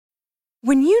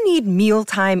When you need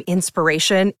mealtime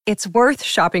inspiration, it's worth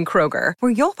shopping Kroger,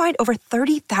 where you'll find over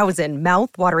 30,000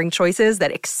 mouth-watering choices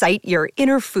that excite your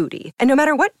inner foodie. And no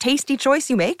matter what tasty choice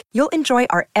you make, you'll enjoy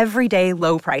our everyday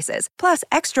low prices, plus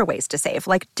extra ways to save,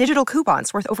 like digital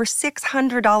coupons worth over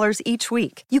 $600 each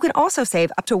week. You can also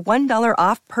save up to $1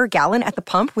 off per gallon at the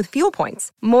pump with fuel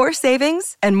points. More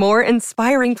savings and more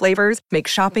inspiring flavors make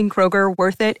shopping Kroger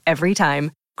worth it every time.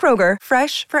 Kroger,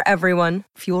 fresh for everyone.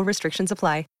 Fuel restrictions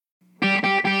apply.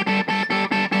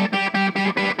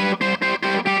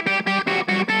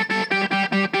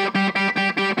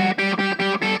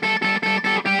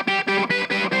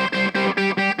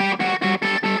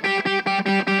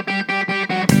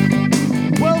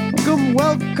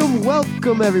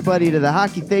 Welcome, everybody, to the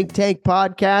Hockey Think Tank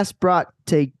podcast, brought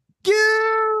to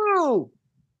you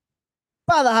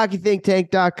by the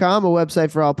hockeythinktank.com, a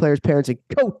website for all players, parents, and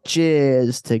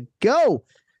coaches to go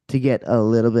to get a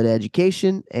little bit of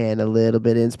education and a little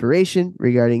bit of inspiration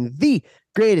regarding the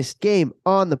greatest game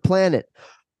on the planet.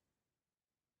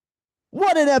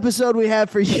 What an episode we have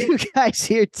for you guys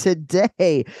here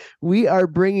today. We are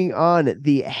bringing on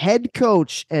the head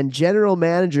coach and general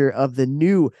manager of the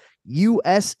new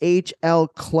USHL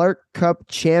Clark Cup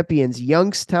champions,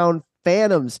 Youngstown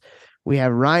Phantoms. We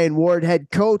have Ryan Ward, head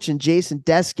coach, and Jason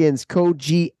Deskins,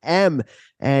 co-GM.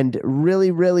 And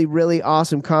really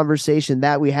awesome conversation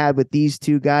that we had with these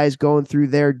two guys going through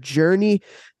their journey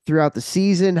throughout the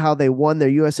season, how they won their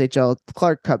USHL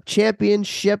Clark Cup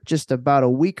championship just about a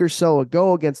week or so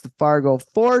ago against the Fargo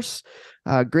Force.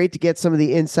 Great to get some of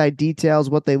the inside details,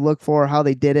 what they look for, how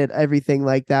they did it, everything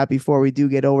like that. Before we do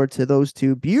get over to those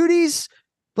two beauties,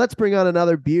 let's bring on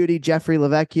another beauty, Jeffrey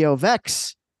Lavecchio.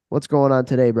 Vex, what's going on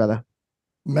today, brother?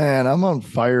 Man, I'm on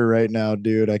fire right now,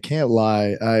 dude. I can't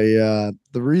lie. The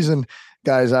reason,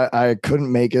 guys, I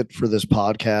couldn't make it for this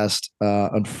podcast,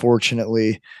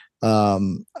 unfortunately.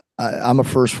 I'm a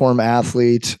First Form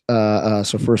athlete.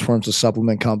 So First Form's a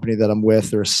supplement company that I'm with.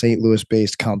 They're a St. Louis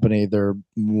based company. They're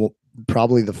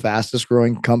probably the fastest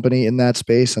growing company in that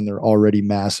space, and they're already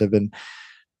massive, and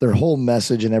their whole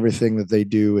message and everything that they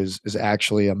do is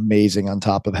actually amazing, on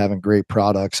top of having great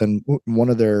products. And one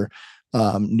of their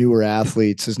newer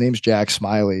athletes, his name's Jack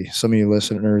Smiley. Some of you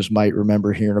listeners might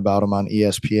remember hearing about him on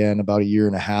ESPN about a year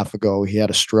and a half ago. He had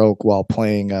a stroke while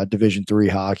playing Division III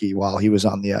hockey while he was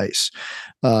on the ice.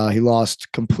 He lost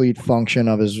complete function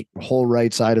of his whole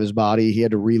right side of his body. He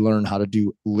had to relearn how to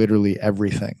do literally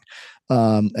everything.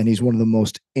 And he's one of the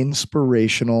most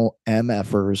inspirational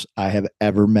MFers I have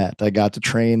ever met. I got to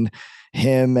train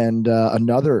him and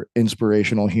another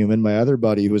inspirational human, my other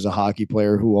buddy, who was a hockey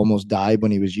player who almost died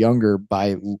when he was younger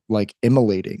by like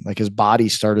immolating. Like his body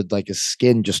started, like his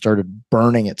skin just started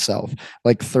burning itself,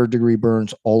 like 3rd-degree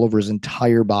burns all over his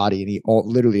entire body. And he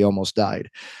literally almost died.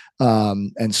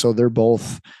 And so they're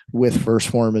both with First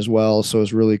Form as well. So it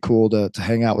was really cool to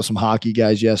hang out with some hockey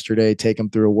guys yesterday, take them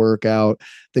through a workout.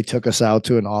 They took us out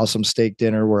to an awesome steak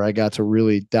dinner where I got to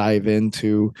really dive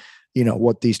into,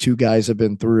 what these two guys have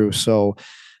been through. So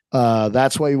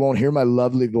that's why you won't hear my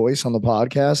lovely voice on the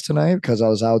podcast tonight, because I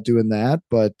was out doing that,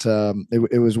 but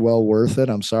it was well worth it.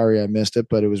 I'm sorry I missed it,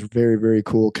 but it was very, very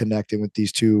cool connecting with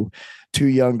these two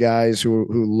young guys who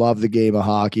love the game of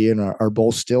hockey and are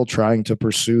both still trying to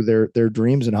pursue their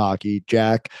dreams in hockey.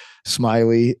 Jack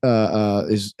Smiley,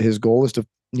 his goal is to,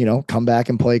 come back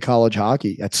and play college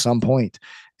hockey at some point.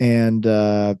 And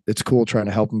it's cool trying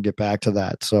to help him get back to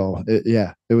that. So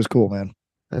it was cool, man.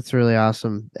 That's really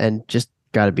awesome. And just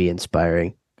got to be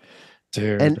inspiring,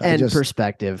 dude. And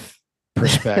perspective.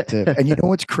 And you know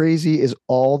what's crazy is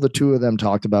all the two of them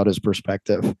talked about is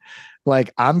perspective.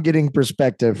 Like, I'm getting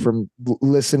perspective from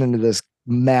listening to this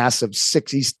massive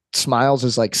 60 Smiles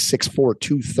is like 6'4",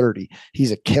 230.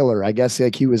 He's a killer. I guess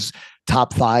like he was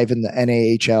top 5 in the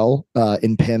NAHL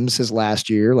in PIMS his last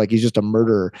year. Like, he's just a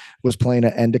murderer. Was playing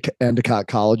at Endicott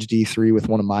College D3 with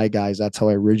one of my guys. That's how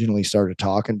I originally started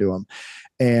talking to him.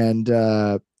 And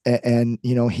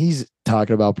he's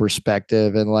talking about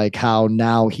perspective and like how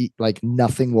now he, like,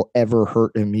 nothing will ever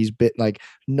hurt him. He's bit like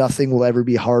nothing will ever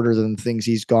be harder than things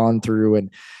he's gone through.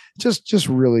 And just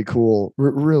really cool,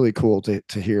 really cool to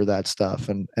hear that stuff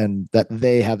and that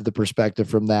they have the perspective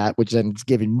from that, which then is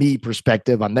giving me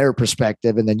perspective on their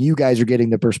perspective. And then you guys are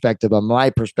getting the perspective on my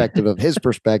perspective of his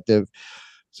perspective.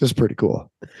 It's just pretty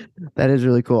cool. That is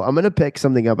really cool. I'm going to pick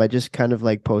something up. I just kind of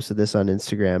like posted this on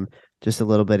Instagram just a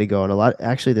little bit ago. And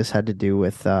actually this had to do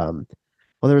with, there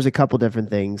was a couple different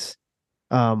things.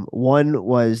 One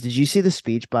was, did you see the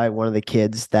speech by one of the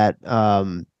kids that,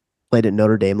 played at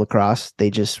Notre Dame lacrosse? They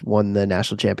just won the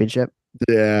national championship.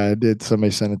 Yeah, I did.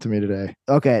 Somebody sent it to me today.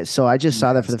 Okay, so I just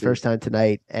saw that for the Nasty. first time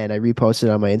tonight, and I reposted it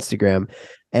on my Instagram,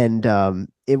 and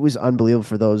it was unbelievable.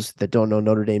 For those that don't know,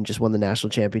 Notre Dame just won the national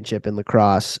championship in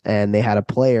lacrosse, and they had a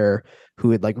player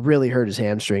who had like really hurt his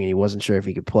hamstring, and he wasn't sure if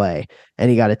he could play, and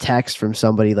he got a text from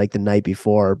somebody like the night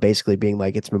before, basically being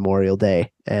like, "It's Memorial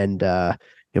Day, and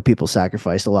people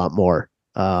sacrificed a lot more,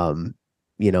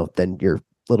 than your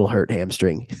little hurt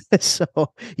hamstring, so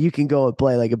you can go and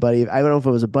play like a buddy. I don't know if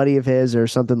it was a buddy of his or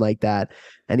something like that."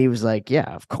 And he was like,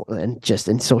 "Yeah, of course."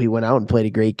 And so he went out and played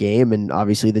a great game, and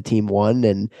obviously the team won.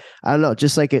 And I don't know,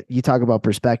 just like you talk about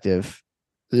perspective,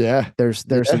 Yeah. there's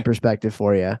Yeah. some perspective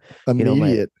for you. My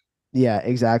Immediate. Yeah,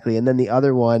 exactly. And then the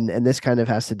other one, and this kind of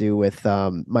has to do with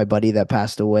my buddy that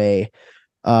passed away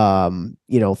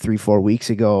 3-4 weeks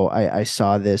ago. I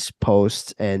saw this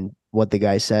post, and what the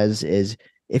guy says is,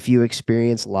 if you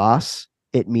experience loss,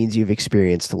 it means you've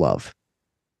experienced love.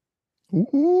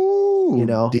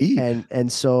 Deep.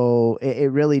 And so it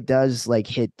really does like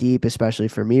hit deep, especially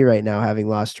for me right now, having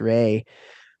lost Ray,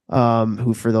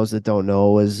 who, for those that don't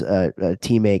know, was a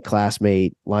teammate,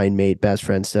 classmate, line mate, best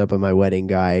friend, still up at my wedding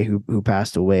guy, who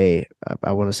passed away.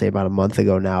 I want to say about a month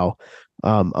ago now,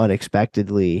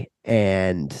 unexpectedly.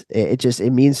 And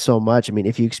it means so much. I mean,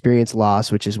 if you experience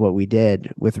loss, which is what we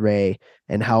did with Ray,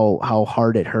 and how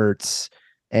hard it hurts,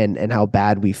 and how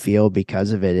bad we feel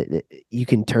because of it, you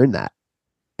can turn that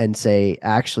and say,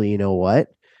 actually, you know what?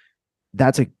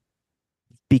 That's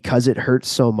because it hurts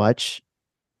so much,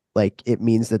 like it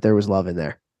means that there was love in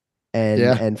there. And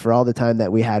Yeah. and for all the time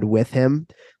that we had with him,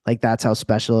 like that's how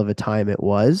special of a time it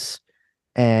was.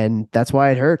 And that's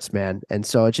why it hurts, man. And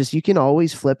so it's just, you can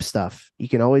always flip stuff. You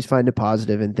can always find a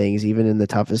positive in things, even in the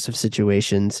toughest of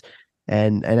situations.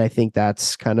 And I think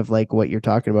that's kind of like what you're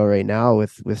talking about right now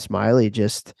with Smiley.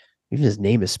 Just even his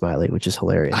name is Smiley, which is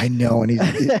hilarious. I know. And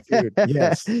dude,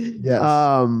 yes.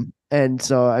 Yes. And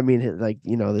so I mean, like,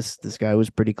 this guy was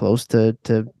pretty close to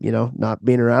not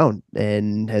being around,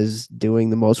 and has doing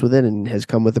the most with it, and has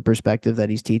come with a perspective that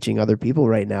he's teaching other people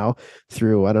right now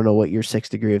through, I don't know what your 6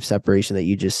 degree of separation that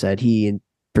you just said, he and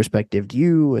perspectived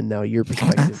you, and now you're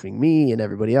perspectiving me and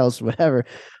everybody else, whatever.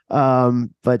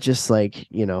 But just like,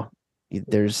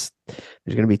 there's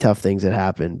going to be tough things that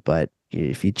happen, but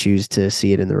if you choose to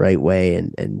see it in the right way,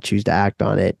 and choose to act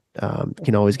on it, you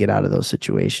can always get out of those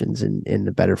situations in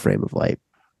a better frame of life.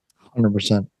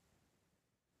 100%.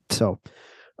 So,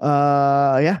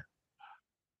 yeah,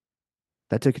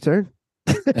 that took a turn.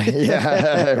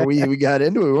 Yeah, we got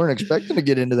into it. We weren't expecting to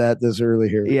get into that this early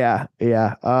here. Yeah.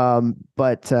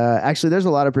 But actually, there's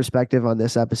a lot of perspective on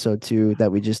this episode too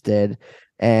that we just did,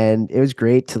 and it was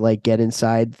great to like get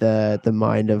inside the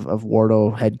mind of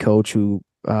Wardo, head coach, who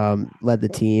led the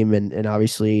team, and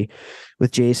obviously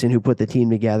with Jason, who put the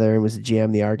team together and was the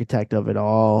GM, the architect of it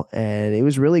all. And it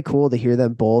was really cool to hear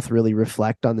them both really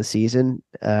reflect on the season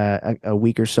a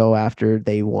week or so after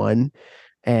they won,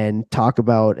 and talk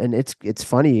about, and it's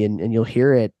funny, and you'll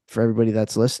hear it for everybody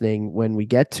that's listening when we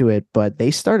get to it, but they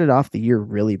started off the year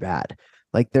really bad.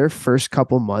 Like their first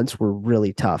couple months were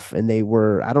really tough, and I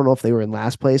don't know if they were in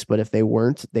last place, but if they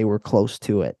weren't, they were close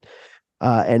to it.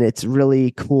 And it's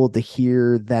really cool to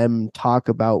hear them talk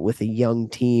about, with a young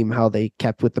team, how they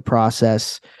kept with the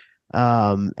process,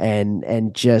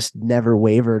 and just never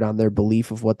wavered on their belief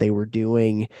of what they were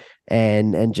doing,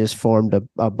 and just formed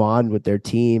a bond with their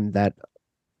team that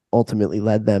ultimately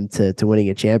led them to winning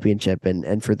a championship.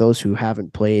 And for those who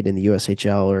haven't played in the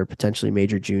USHL or potentially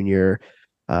major junior,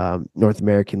 North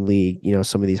American League,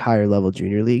 some of these higher level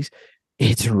junior leagues,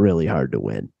 it's really hard to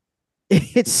win.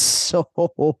 It's so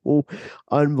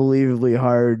unbelievably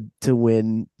hard to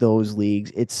win those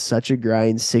leagues. It's such a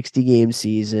grind, 60-game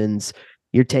seasons.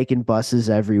 You're taking buses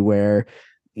everywhere.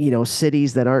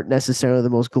 Cities that aren't necessarily the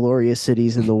most glorious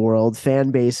cities in the world,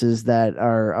 fan bases that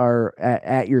are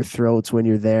at your throats when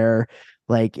you're there.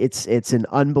 Like it's an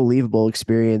unbelievable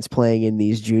experience playing in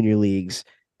these junior leagues,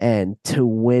 and to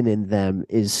win in them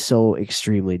is so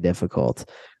extremely difficult.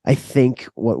 I think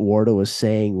what Wardo was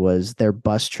saying was their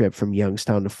bus trip from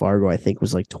Youngstown to Fargo, I think,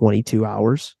 was like 22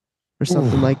 hours or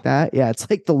something like that. Yeah, it's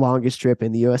like the longest trip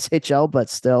in the USHL, but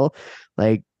still,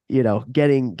 like,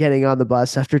 getting on the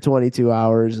bus after 22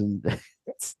 hours, and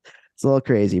it's a little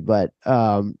crazy, but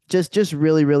just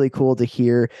really, really cool to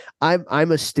hear.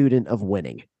 I'm a student of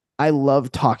winning. I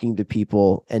love talking to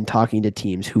people and talking to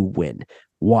teams who win.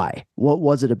 Why? What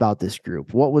was it about this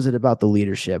group? What was it about the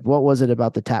leadership? What was it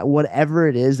about the whatever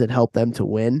it is that helped them to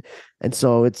win? And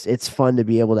so it's fun to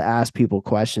be able to ask people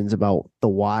questions about the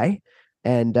why.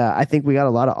 And I think we got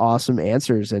a lot of awesome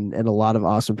answers, and a lot of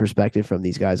awesome perspective from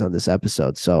these guys on this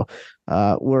episode. So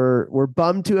we're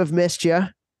bummed to have missed you.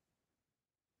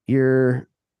 your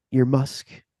Musk.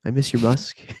 I miss your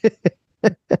Musk.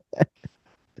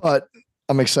 But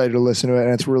I'm excited to listen to it,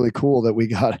 and it's really cool that we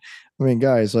got. I mean,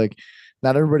 guys, like,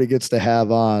 not everybody gets to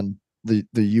have on the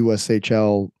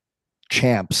USHL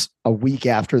champs a week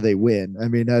after they win. I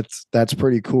mean, that's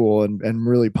pretty cool and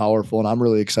really powerful, and I'm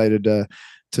really excited to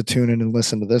tune in and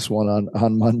listen to this one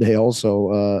on Monday.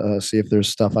 Also, see if there's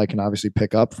stuff I can obviously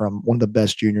pick up from one of the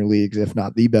best junior leagues, if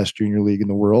not the best junior league in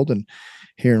the world, and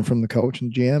hearing from the coach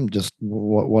and GM just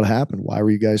what happened. Why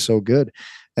were you guys so good?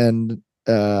 And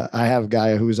I have a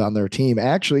guy who's on their team,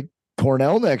 actually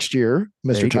Cornell next year,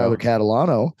 Mr. Tyler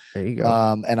Catalano. There you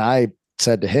go. And I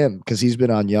said to him, because he's been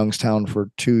on Youngstown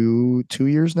for two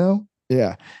years now.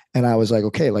 Yeah. And I was like,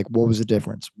 okay, like, what was the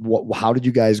difference? How did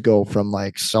you guys go from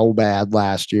like so bad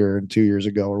last year and 2 years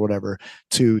ago or whatever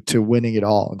to winning it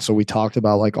all? And so we talked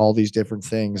about like all these different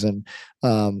things, and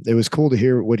it was cool to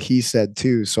hear what he said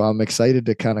too. So I'm excited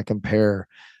to kind of compare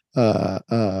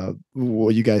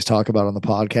what you guys talk about on the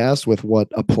podcast with what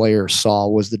a player saw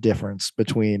was the difference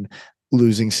between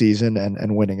losing season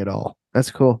and winning it all. That's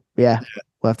cool. Yeah.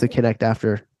 We'll have to connect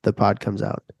after the pod comes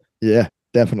out. Yeah,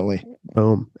 definitely.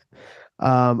 Boom.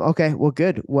 Okay, well,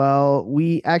 good. Well,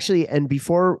 we actually, and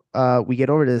before we get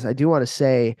over to this, I do want to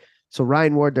say, so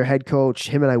Ryan Ward, their head coach,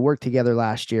 him and I worked together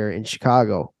last year in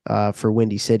Chicago for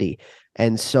Windy City.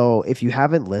 And so if you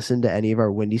haven't listened to any of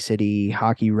our Windy City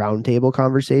hockey roundtable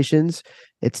conversations,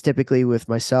 it's typically with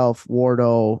myself,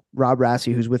 Wardo, Rob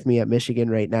Rassi, who's with me at Michigan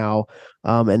right now,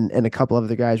 and a couple of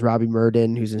other guys, Robbie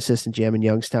Murden, who's an assistant GM in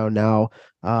Youngstown now,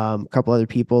 a couple other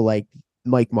people like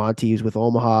Mike Monty, who's with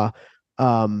Omaha.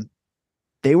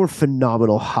 They were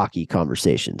phenomenal hockey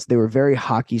conversations. They were very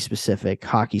hockey specific,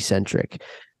 hockey centric.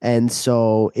 And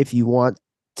so if you want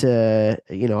to,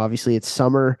 obviously it's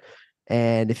summer,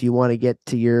 and if you want to get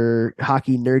to your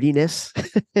hockey nerdiness,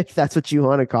 if that's what you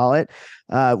want to call it,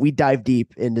 we dive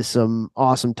deep into some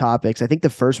awesome topics. I think the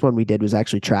first one we did was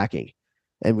actually tracking,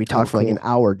 and we talked for like an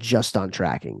hour just on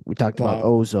tracking. We talked about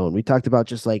ozone. We talked about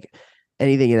just like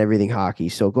anything and everything hockey.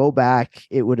 So go back.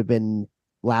 It would have been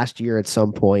last year at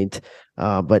some point.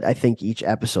 But I think each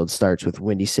episode starts with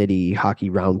Windy City Hockey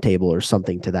Roundtable or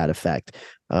something to that effect.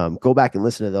 Go back and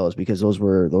listen to those, because those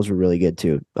were really good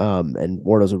too. And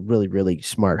Wardo's a really, really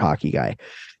smart hockey guy.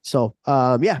 So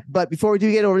yeah, but before we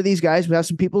do get over to these guys, we have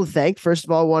some people to thank. First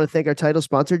of all, I want to thank our title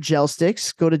sponsor, Gel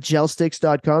Sticks. Go to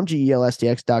gelsticks.com,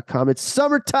 GELSTX.com. It's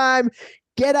summertime.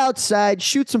 Get outside,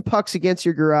 shoot some pucks against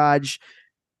your garage.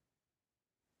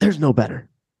 There's no better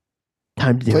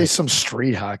time to play some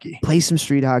street hockey. Play some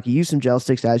street hockey. Use some gel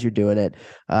sticks as you're doing it.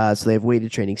 So they have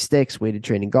weighted training sticks, weighted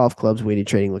training golf clubs, weighted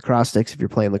training lacrosse sticks if you're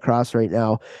playing lacrosse right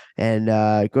now. And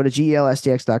go to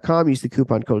GELSTX.com. Use the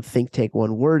coupon code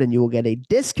ThinkTake1Word, and you will get a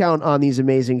discount on these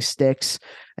amazing sticks.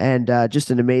 And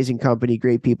just an amazing company,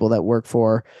 great people that work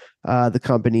for the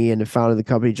company and founded the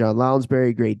company. John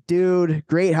Lounsbury, great dude,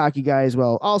 great hockey guy as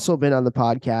well. Also been on the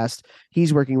podcast.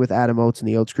 He's working with Adam Oates and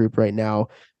the Oates Group right now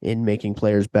in making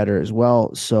players better as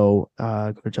well. So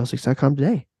go to gelsticks.com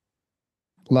today.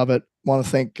 Love it. Want to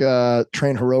thank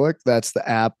Train Heroic. That's the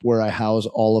app where I house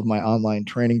all of my online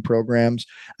training programs.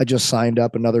 I just signed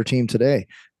up another team today,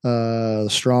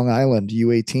 Strong Island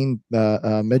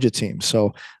U18 midget team.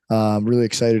 So I'm really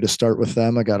excited to start with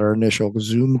them. I got our initial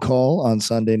Zoom call on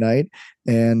Sunday night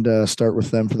and start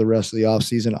with them for the rest of the off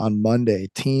season on Monday.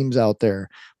 Teams out there,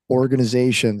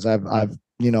 organizations. I've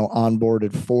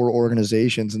onboarded 4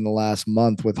 organizations in the last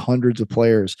month with hundreds of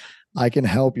players. I can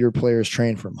help your players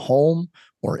train from home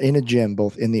or in a gym,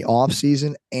 both in the off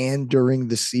season and during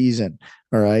the season.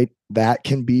 All right. That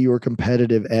can be your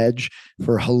competitive edge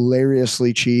for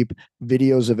hilariously cheap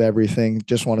videos of everything.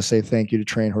 Just want to say thank you to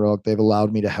Train Heroic. They've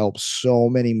allowed me to help so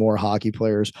many more hockey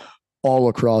players all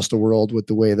across the world with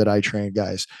the way that I train,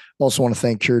 guys. Also want to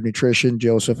thank Cured Nutrition,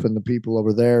 Joseph and the people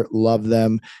over there. Love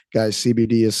them. Guys,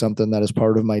 CBD is something that is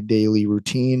part of my daily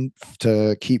routine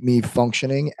to keep me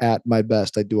functioning at my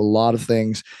best. I do a lot of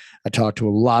things. I talk to a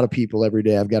lot of people every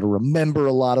day. I've got to remember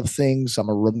a lot of things. I'm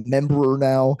a rememberer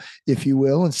now, if you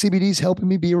will, and CBD is helping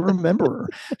me be a rememberer.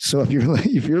 So if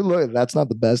you're looking, that's not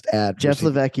the best ad. Jeff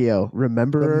Lavecchio,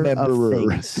 rememberer of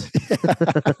things.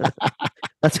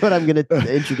 That's what I'm going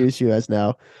to introduce you as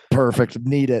now. Perfect.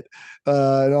 Need it.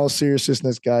 In all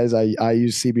seriousness, guys, I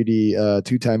use CBD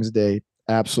 2 times a day.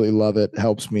 Absolutely love it.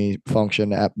 Helps me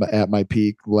function at my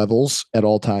peak levels at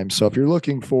all times. So if you're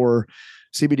looking for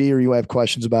CBD or you have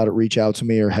questions about it, reach out to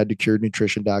me or head to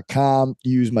curednutrition.com.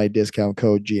 Use my discount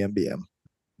code GMBM.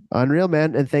 Unreal,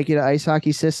 man. And thank you to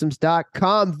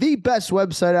icehockeysystems.com, the best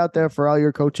website out there for all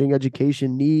your coaching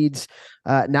education needs.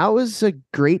 Now is a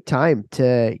great time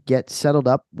to get settled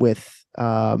up with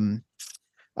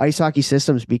Ice Hockey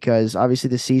Systems, because obviously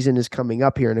the season is coming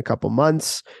up here in a couple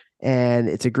months, and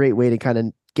it's a great way to kind of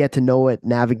get to know it,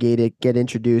 navigate it, get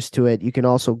introduced to it. You can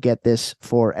also get this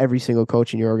for every single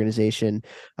coach in your organization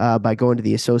by going to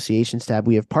the associations tab.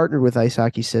 We have partnered with Ice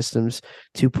Hockey Systems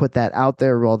to put that out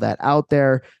there, roll that out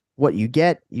there. What you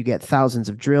get thousands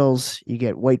of drills, you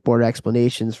get whiteboard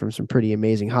explanations from some pretty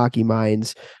amazing hockey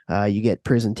minds. You get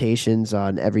presentations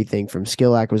on everything from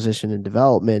skill acquisition and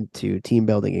development to team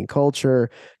building and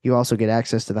culture. You also get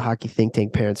access to the Hockey Think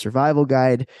Tank Parent Survival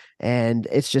Guide. And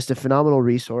it's just a phenomenal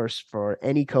resource for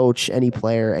any coach, any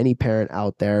player, any parent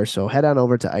out there. So head on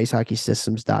over to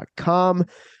icehockeysystems.com.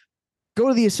 Go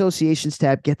to the associations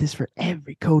tab. Get this for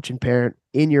every coach and parent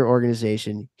in your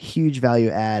organization. Huge value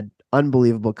add.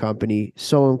 Unbelievable company.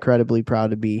 So incredibly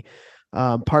proud to be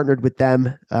partnered with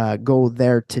them. Go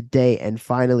there today. And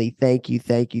finally, thank you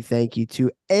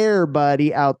to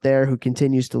everybody out there who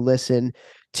continues to listen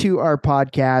to our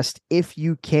podcast. If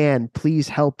you can, please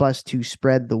help us to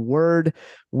spread the word.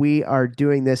 We are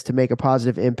doing this to make a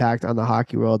positive impact on the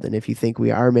hockey world. And if you think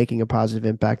we are making a positive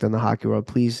impact on the hockey world,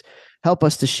 please help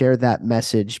us to share that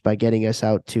message by getting us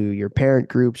out to your parent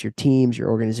groups, your teams,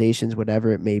 your organizations,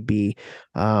 whatever it may be.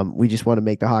 We just want to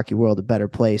make the hockey world a better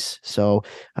place. So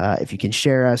if you can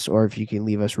share us, or if you can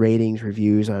leave us ratings,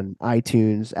 reviews on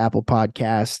iTunes, Apple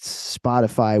Podcasts,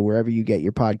 Spotify, wherever you get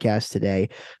your podcasts today,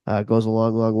 goes a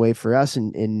long, long way for us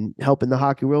in helping the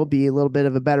hockey world be a little bit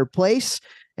of a better place.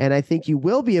 And I think you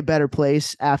will be a better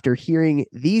place after hearing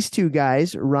these two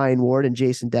guys, Ryan Ward and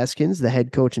Jason Deskins, the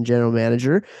head coach and general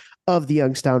manager of the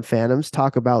Youngstown Phantoms,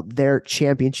 talk about their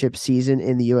championship season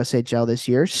in the USHL this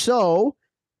year. So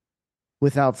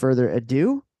without further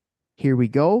ado, here we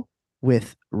go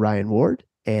with Ryan Ward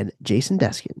and Jason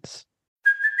Deskins.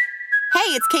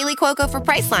 Hey, it's Kaylee Cuoco for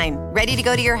Priceline. Ready to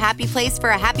go to your happy place for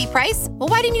a happy price? Well,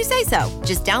 why didn't you say so?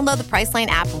 Just download the Priceline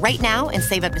app right now and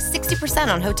save up to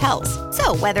 60% on hotels.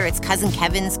 So whether it's Cousin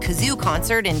Kevin's Kazoo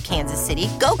Concert in Kansas City,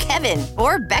 go Kevin,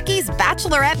 or Becky's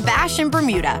Bachelorette Bash in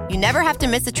Bermuda, you never have to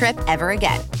miss a trip ever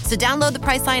again. So download the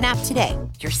Priceline app today.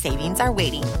 Your savings are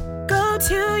waiting. Go to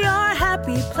your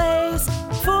happy place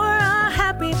for a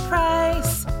happy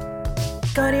price.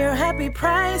 Go to your happy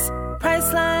price,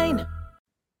 Priceline.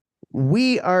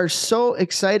 We are so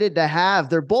excited to have,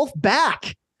 they're both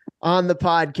back on the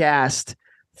podcast.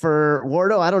 For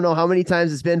Wardo, I don't know how many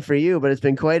times it's been for you, but it's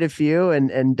been quite a few. And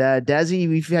Desi,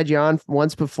 we've had you on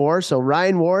once before. So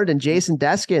Ryan Ward and Jason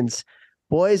Deskins,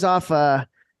 boys off a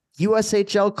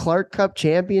USHL Clark Cup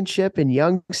championship in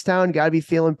Youngstown. Got to be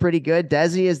feeling pretty good.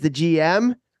 Desi is the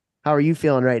GM. How are you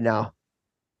feeling right now?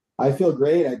 I feel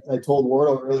great. I told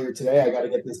Wardo earlier today I got to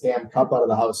get this damn cup out of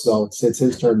the house, so it's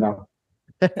his turn now.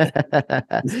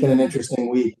 It's been an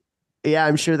interesting week. Yeah,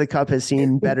 I'm sure the cup has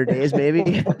seen better days,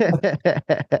 maybe.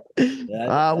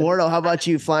 Wardo, how about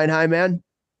you? Flying high, man?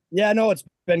 Yeah, no, it's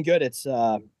been good. It's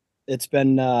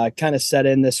been kind of set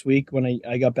in this week when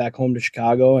I got back home to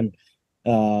Chicago, and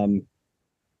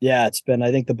yeah, it's been,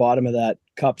 I think, the bottom of that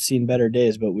cup seen better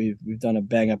days, but we've done a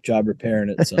bang up job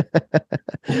repairing it. So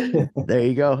there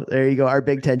you go. Our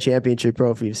Big Ten championship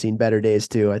trophy have seen better days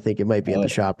too. I think it might be at the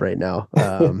shop right now.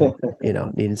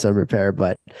 Needing some repair,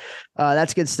 but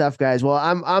that's good stuff, guys. Well,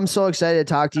 I'm so excited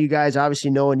to talk to you guys, obviously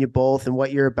knowing you both and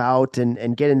what you're about,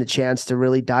 and getting the chance to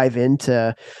really dive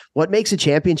into what makes a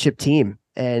championship team.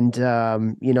 And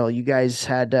you guys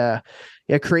had a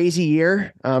crazy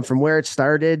year from where it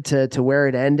started to where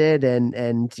it ended. And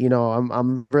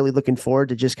I'm really looking forward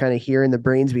to just kind of hearing the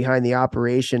brains behind the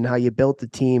operation, how you built the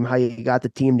team, how you got the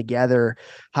team together,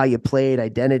 how you played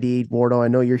identity. Wardo, I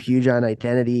know you're huge on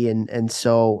identity. And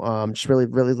so just really,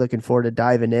 really looking forward to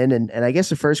diving in. And I guess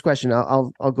the first question,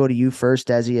 I'll go to you first,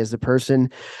 Desi, as the person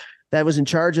that was in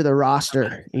charge of the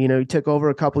roster. You took over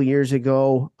a couple years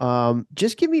ago.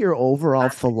 Just give me your overall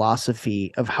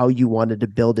philosophy of how you wanted to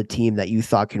build a team that you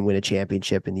thought can win a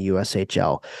championship in the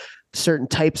USHL. Certain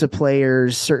types of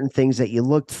players, certain things that you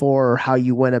looked for, or how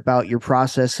you went about your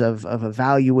process of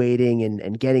evaluating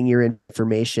and getting your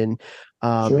information.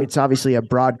 Sure. It's obviously a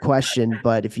broad question,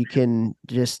 but if you can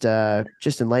just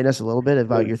enlighten us a little bit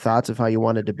about your thoughts of how you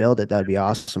wanted to build it, that'd be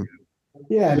awesome.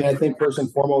 Yeah, I mean, I think first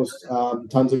and foremost,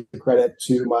 tons of credit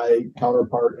to my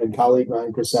counterpart and colleague,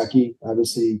 Ryan Krasecki.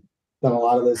 Obviously, done a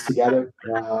lot of this together.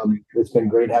 It's been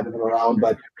great having him around.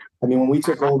 But, I mean, when we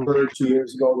took over 2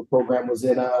 years ago, the program was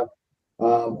in a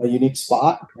unique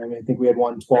spot. I mean, I think we had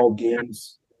won 12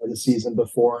 games the season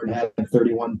before and had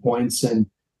 31 points and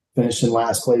finished in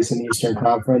last place in the Eastern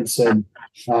Conference. And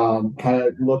kind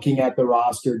of looking at the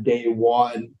roster day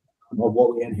one of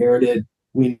what we inherited,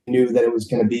 we knew that it was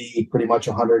going to be pretty much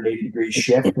a 180-degree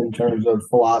shift in terms of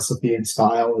philosophy and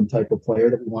style and type of player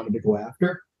that we wanted to go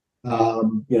after.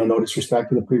 No disrespect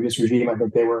to the previous regime. I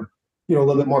think they were, a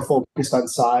little bit more focused on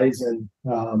size and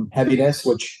heaviness,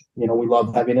 which, we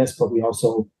love heaviness, but we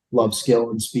also love skill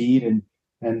and speed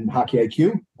and hockey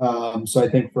IQ. So I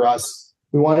think for us,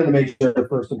 we wanted to make sure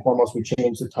first and foremost, we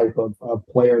changed the type of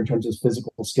player in terms of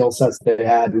physical skill sets they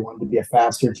had. We wanted to be a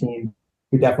faster team.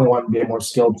 We definitely wanted to be a more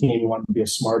skilled team. We wanted to be a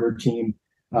smarter team.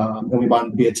 And we wanted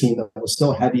to be a team that was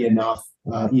still heavy enough,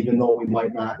 even though we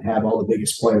might not have all the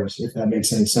biggest players, if that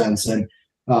makes any sense. And,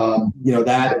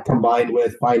 that combined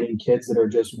with finding kids that are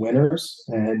just winners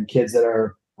and kids that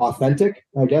are authentic,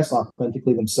 I guess,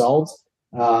 authentically themselves,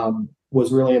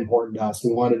 was really important to us.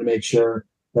 We wanted to make sure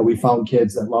that we found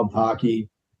kids that loved hockey,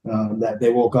 that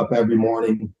they woke up every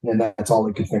morning and that's all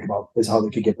they could think about is how they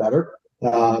could get better.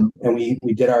 And we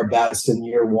did our best in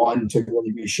year one to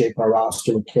really reshape our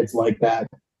roster with kids like that.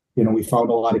 We found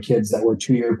a lot of kids that were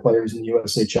 2-year players in the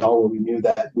USHL where we knew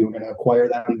that we were going to acquire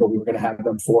them, but we were going to have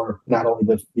them for not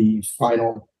only the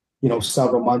final,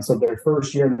 several months of their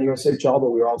first year in the USHL, but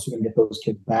we were also going to get those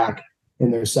kids back in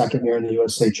their second year in the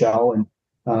USHL.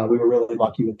 And we were really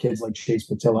lucky with kids like Chase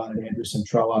Patilla and Andrew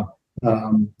Centrella,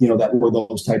 that were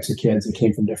those types of kids that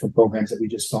came from different programs that we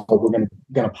just thought were going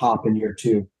to pop in year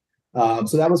two.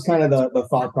 So that was kind of the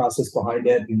thought process behind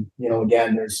it. And,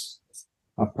 again, there's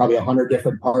probably 100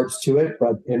 different parts to it,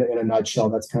 but in a nutshell,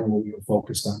 that's kind of what we were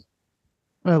focused on.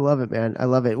 I love it, man. I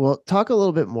love it. Well, talk a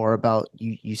little bit more about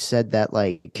you said that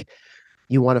like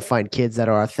you want to find kids that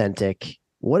are authentic.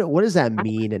 What does that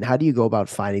mean? And how do you go about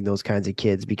finding those kinds of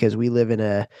kids? Because we live in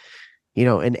an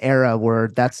era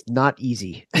where that's not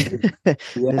easy. This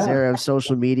era of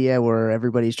social media where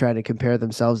everybody's trying to compare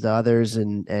themselves to others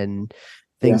and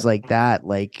things like that.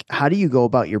 Like, how do you go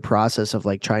about your process of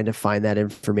like trying to find that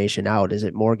information out? Is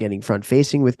it more getting front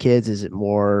facing with kids? Is it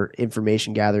more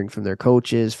information gathering from their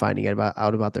coaches, finding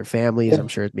out about their families? I'm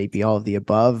sure it may be all of the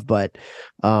above, but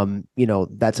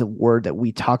that's a word that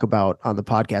we talk about on the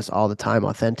podcast all the time,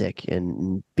 authentic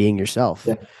and being yourself.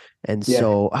 And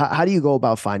so how do you go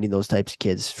about finding those types of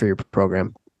kids for your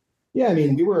program? Yeah, I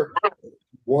mean, we were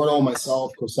Wardo,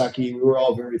 myself, Kosecki, we were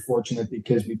all very fortunate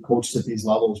because we coached at these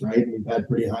levels, right? And we've had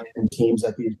pretty high-end teams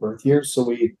at these birth years. So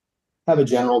we have a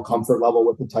general comfort level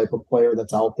with the type of player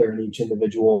that's out there in each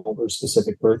individual or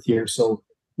specific birth year. So,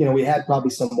 we had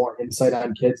probably some more insight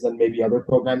on kids than maybe other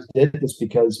programs did just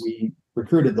because we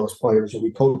recruited those players or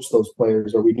we coached those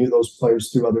players or we knew those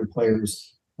players through other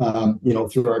players,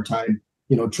 through our time,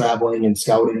 traveling and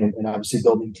scouting and obviously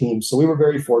building teams. So we were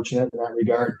very fortunate in that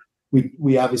regard.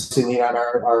 We obviously lean on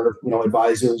our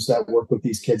advisors that work with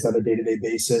these kids on a day-to-day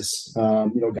basis,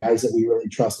 guys that we really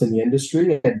trust in the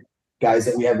industry and guys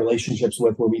that we have relationships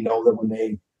with where we know that when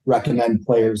they recommend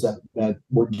players that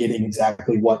we're getting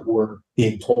exactly what we're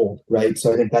being told, right?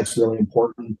 So I think that's really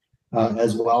important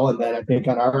as well. And then I think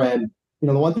on our end,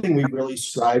 the one thing we really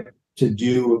strive to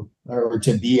do or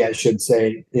to be, I should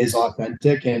say, is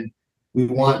authentic. And we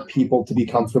want people to be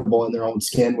comfortable in their own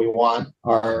skin. We want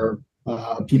our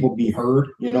people to be heard.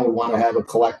 We want to have a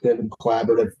collective and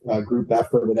collaborative group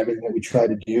effort with everything that we try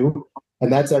to do.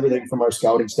 And that's everything from our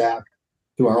scouting staff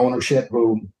to our ownership,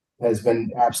 who has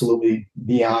been absolutely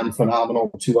beyond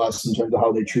phenomenal to us in terms of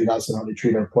how they treat us and how they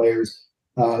treat our players.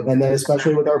 And then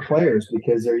especially with our players,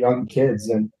 because they're young kids.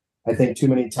 And I think too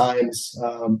many times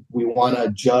we want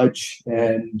to judge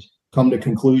and come to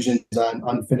conclusions on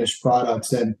unfinished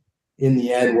products. And in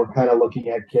the end, we're kind of looking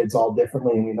at kids all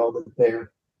differently. And we know that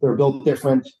they're built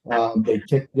different. They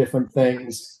tick different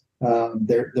things.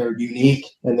 They're unique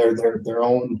and they're their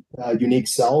own unique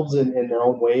selves in their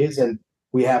own ways. And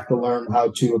we have to learn how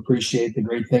to appreciate the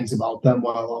great things about them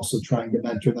while also trying to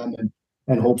mentor them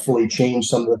and hopefully change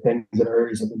some of the things that are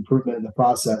areas of improvement in the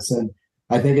process. And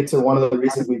I think it's one of the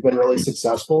reasons we've been really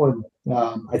successful. And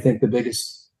I think the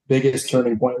biggest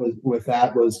turning point with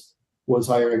that was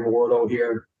hiring Wardo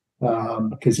here.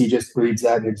 Because he just breathes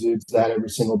that and exudes that every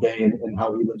single day and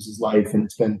how he lives his life.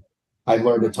 And I've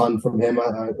learned a ton from him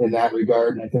in that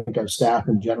regard. And I think our staff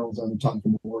in general has learned a ton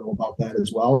from Wardo about that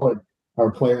as well. And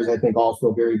our players, I think, all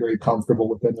feel very, very comfortable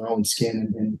within their own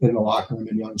skin and in the locker room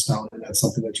in Youngstown. And that's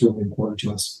something that's really important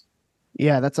to us.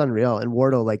 Yeah, that's unreal. And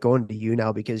Wardo, like going to you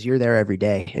now because you're there every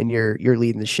day and you're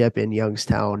leading the ship in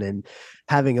Youngstown and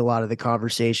having a lot of the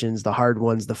conversations, the hard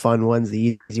ones, the fun ones,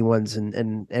 the easy ones,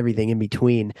 and everything in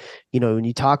between. When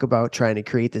you talk about trying to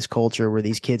create this culture where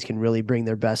these kids can really bring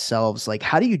their best selves, like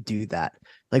how do you do that?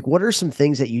 Like, what are some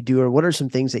things that you do, or what are some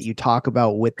things that you talk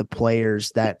about with the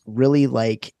players that really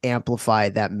like amplify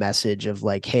that message of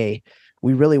like, hey,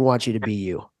 we really want you to be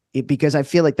you. because I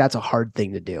feel like that's a hard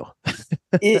thing to do.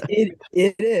 It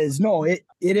is. No, it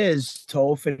is,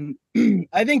 Toph. And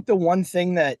I think the one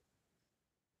thing that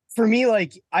for me,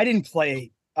 like I didn't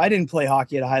play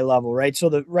hockey at a high level, right?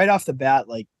 So right off the bat,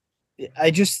 like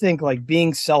I just think like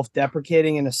being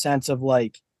self-deprecating in a sense of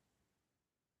like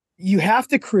you have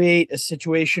to create a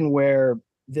situation where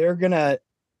they're gonna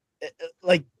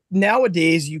like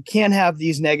nowadays you can't have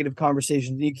these negative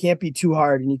conversations. You can't be too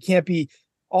hard and you can't be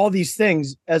all these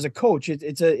things as a coach.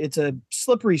 It's a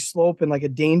slippery slope and like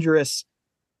it's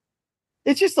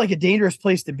just like a dangerous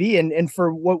place to be. And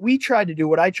for what I tried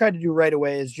to do right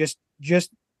away is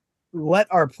just let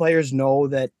our players know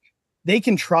that they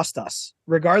can trust us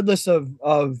regardless of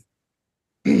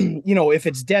if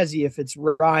it's Desi, if it's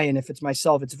Ryan, if it's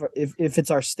myself, if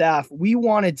it's our staff. We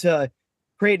wanted to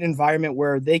create an environment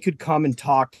where they could come and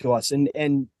talk to us.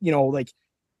 And like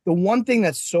the one thing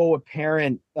that's so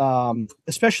apparent,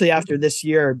 especially after this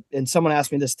year, and someone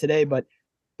asked me this today, but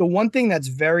the one thing that's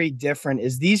very different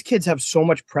is these kids have so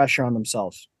much pressure on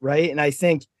themselves, right? And I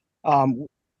think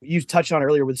you touched on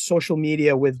earlier with social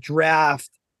media, with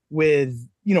draft, with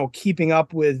keeping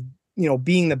up with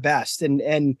being the best.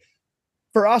 And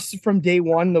for us from day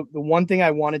one, the one thing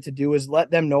I wanted to do is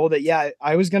let them know that, yeah,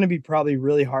 I was going to be probably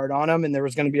really hard on them, and there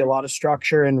was going to be a lot of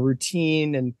structure and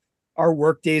routine, and our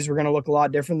work days were going to look a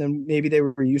lot different than maybe they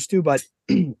were used to. But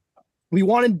we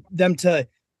wanted them to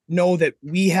know that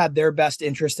we had their best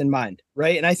interest in mind,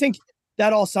 right? And I think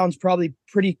that all sounds probably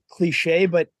pretty cliche,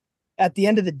 but at the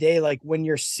end of the day, like when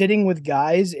you're sitting with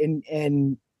guys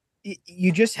and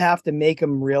you just have to make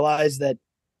them realize that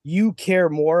you care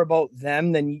more about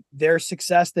them than their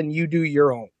success than you do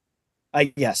your own, I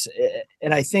guess.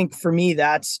 And I think for me,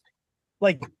 that's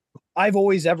like, the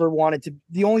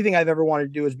only thing I've ever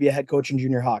wanted to do is be a head coach in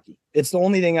junior hockey. It's the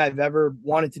only thing I've ever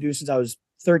wanted to do since I was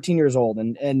 13 years old.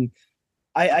 And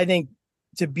I think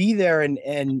to be there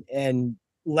and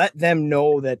let them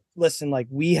know that, listen, like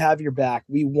we have your back.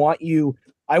 We want you.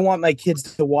 I want my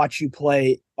kids to watch you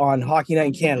play on Hockey Night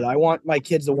in Canada. I want my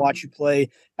kids to watch you play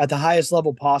at the highest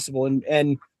level possible.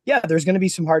 And yeah, there's going to be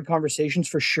some hard conversations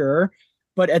for sure.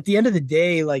 But at the end of the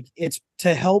day, like it's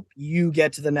to help you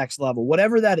get to the next level,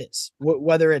 whatever that is,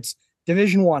 whether it's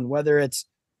Division I, whether it's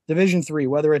Division III,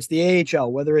 whether it's the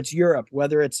AHL, whether it's Europe,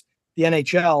 whether it's the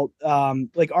NHL.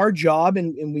 Like our job,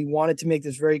 and we wanted to make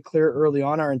this very clear early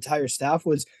on, our entire staff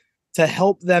was to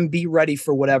help them be ready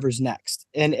for whatever's next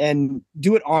and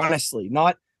do it honestly,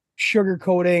 not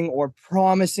sugarcoating or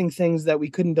promising things that we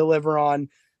couldn't deliver on.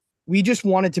 We just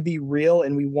wanted to be real,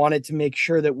 and we wanted to make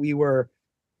sure that we were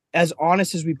as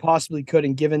honest as we possibly could.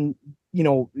 And given,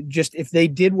 just if they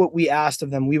did what we asked of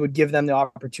them, we would give them the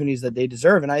opportunities that they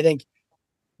deserve. And I think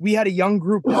we had a young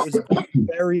group that was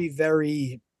very,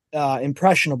 very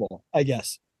impressionable, I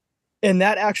guess. And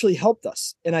that actually helped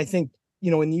us. And I think,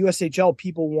 in the USHL,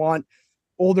 people want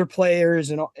older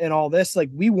players and all this. Like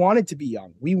we wanted to be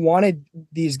young. We wanted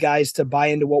these guys to buy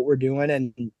into what we're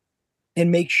doing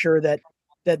and make sure that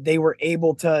they were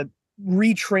able to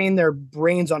retrain their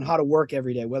brains on how to work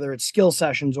every day, whether it's skill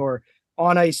sessions or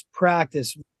on ice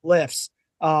practice, lifts.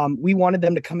 We wanted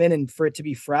them to come in and for it to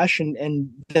be fresh and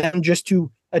them just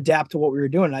to adapt to what we were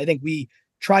doing. And I think we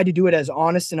tried to do it as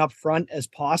honest and upfront as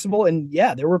possible. And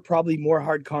yeah, there were probably more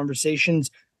hard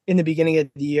conversations in the beginning of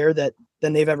the year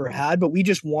than they've ever had, but we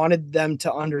just wanted them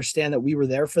to understand that we were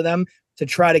there for them to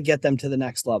try to get them to the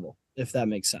next level, if that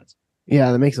makes sense.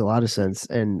 Yeah, that makes a lot of sense.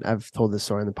 And I've told this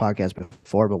story on the podcast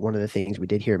before, but one of the things we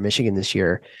did here in Michigan this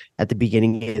year at the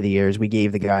beginning of the year is we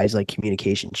gave the guys like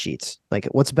communication sheets. Like,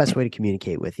 what's the best way to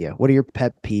communicate with you? What are your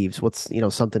pet peeves? What's,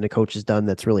 something the coach has done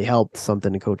that's really helped,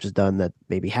 something the coach has done that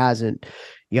maybe hasn't,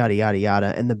 yada, yada,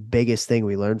 yada. And the biggest thing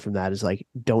we learned from that is like,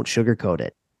 don't sugarcoat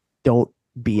it. Don't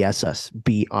BS us,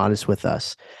 be honest with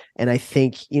us. And I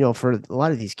think, for a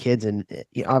lot of these kids, and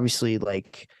obviously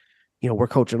like, we're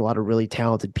coaching a lot of really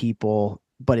talented people,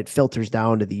 but it filters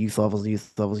down to the youth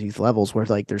levels where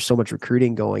like there's so much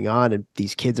recruiting going on, and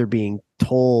these kids are being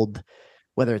told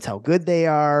whether it's how good they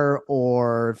are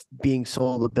or being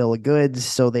sold a bill of goods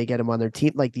so they get them on their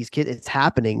team. Like these kids, it's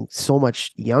happening so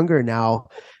much younger now.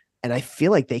 And I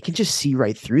feel like they can just see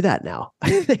right through that now.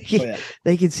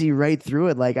 They can see right through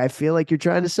it. Like, I feel like you're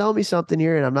trying to sell me something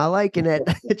here and I'm not liking it.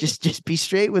 just be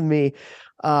straight with me.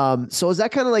 So is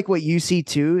that kind of like what you see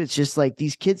too? It's just like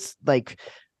these kids, like,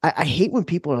 I hate when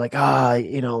people are like,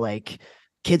 like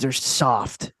kids are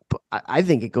soft, but I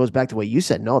think it goes back to what you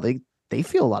said. No, they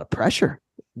feel a lot of pressure.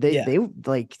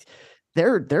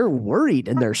 They're worried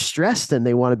and they're stressed and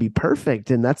they want to be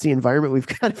perfect. And that's the environment we've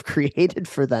kind of created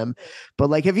for them. But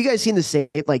like, have you guys seen the same?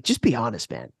 Like, just be honest,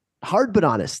 man. Hard, but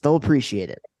honest. They'll appreciate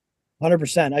it.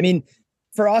 100%. I mean,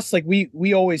 for us, like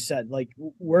we always said, like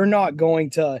we're not going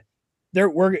to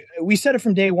we said it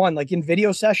from day one, like in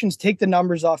video sessions, take the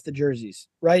numbers off the jerseys,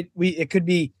 right? It could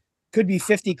be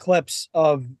 50 clips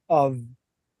of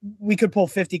we could pull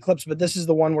 50 clips, but this is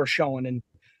the one we're showing. And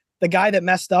the guy that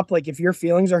messed up, like if your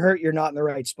feelings are hurt, you're not in the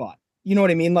right spot. You know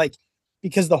what I mean? Like,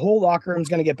 because the whole locker room is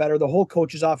going to get better. The whole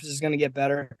coach's office is going to get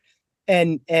better.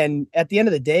 And at the end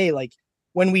of the day, like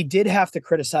when we did have to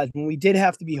criticize, when we did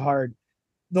have to be hard,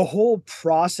 the whole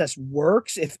process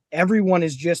works if everyone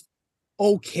is just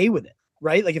okay with it,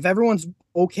 right? Like if everyone's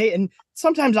okay. And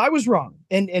sometimes I was wrong.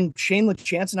 And Shane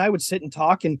LeChance and I would sit and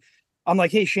talk, and I'm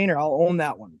like, hey, Shaner, I'll own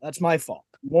that one. That's my fault.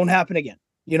 Won't happen again.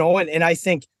 You know, and I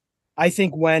think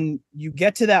when you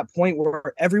get to that point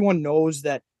where everyone knows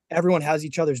that everyone has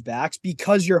each other's backs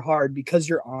because you're hard, because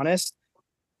you're honest,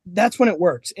 that's when it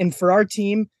works. And for our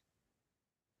team,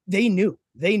 they knew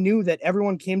that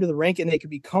everyone came to the rink and they could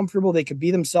be comfortable. They could be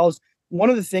themselves. One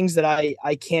of the things that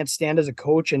I can't stand as a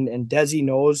coach, and Desi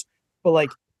knows, but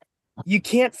like, you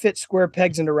can't fit square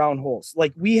pegs into round holes.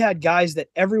 Like we had guys that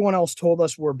everyone else told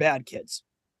us were bad kids.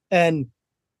 And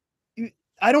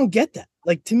I don't get that.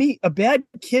 Like to me, a bad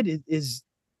kid is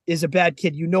a bad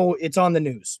kid. You know, it's on the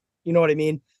news. You know what I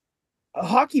mean?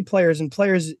 Hockey players and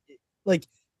players, like,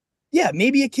 yeah,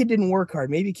 maybe a kid didn't work hard.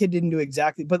 Maybe a kid didn't do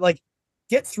exactly, but like,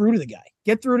 get through to the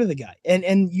guy.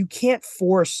 And you can't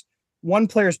force one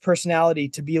player's personality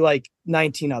to be like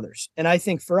 19 others. And I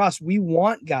think for us, we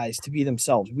want guys to be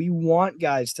themselves. We want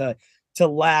guys to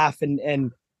laugh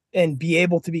and be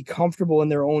able to be comfortable in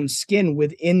their own skin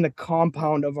within the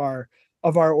compound of our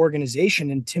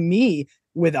organization. And to me,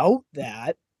 without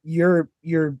that,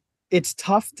 it's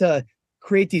tough to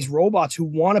create these robots who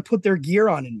want to put their gear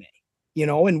on in May, you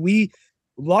know. And we,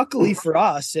 luckily for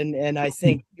us, and I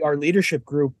think our leadership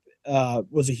group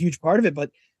was a huge part of it,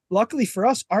 but luckily for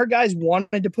us, our guys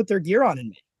wanted to put their gear on in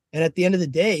May. And at the end of the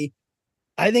day,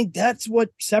 I think that's what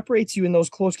separates you in those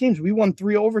close games. We won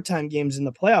 3 overtime games in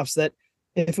the playoffs that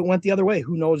if it went the other way,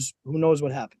 who knows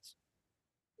what happens.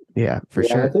 Yeah, for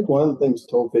sure. I think one of the things,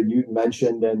 Toph, that you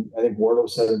mentioned, and I think Wardo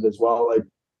said it as well, like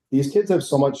these kids have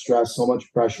so much stress, so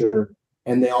much pressure,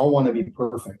 and they all want to be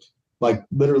perfect. Like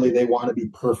literally they want to be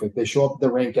perfect. They show up at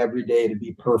the rink every day to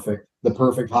be perfect, the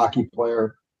perfect hockey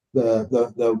player,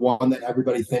 the one that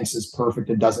everybody thinks is perfect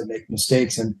and doesn't make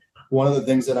mistakes. And one of the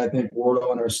things that I think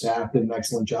Wardo and our staff did an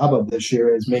excellent job of this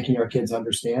year is making our kids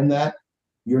understand that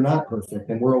you're not perfect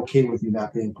and we're okay with you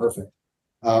not being perfect.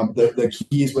 The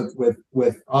keys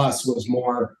with us was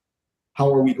more,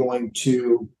 how are we going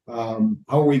to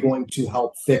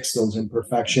help fix those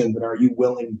imperfections, and are you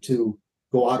willing to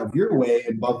go out of your way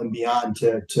above and beyond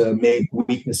to make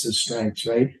weaknesses strengths,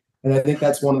 right? And I think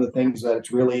that's one of the things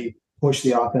that's really pushed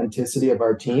the authenticity of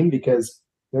our team, because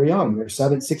they're young. They're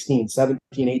 17,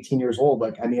 18 years old.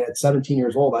 Like, I mean, at 17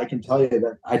 years old, I can tell you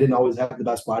that I didn't always have the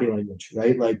best body language,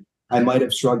 right? Like I might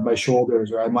have shrugged my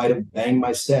shoulders, or I might have banged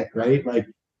my stick, right? Like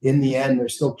in the end, they're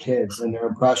still kids and they're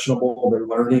impressionable, they're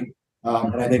learning.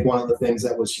 And I think one of the things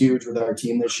that was huge with our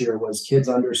team this year was kids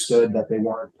understood that they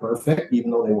weren't perfect,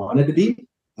 even though they wanted to be.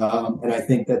 And I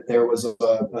think that there was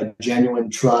a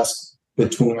genuine trust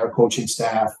between our coaching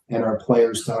staff and our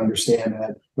players to understand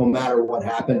that no matter what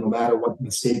happened, no matter what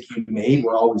mistake you made,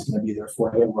 we're always going to be there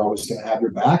for you. We're always going to have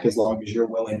your back as long as you're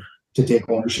willing to take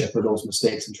ownership of those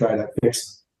mistakes and try to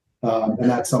fix them. And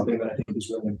that's something that I think is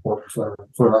really important for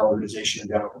our organization in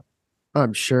general.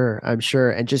 I'm sure.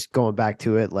 And just going back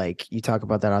to it, like you talk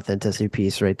about that authenticity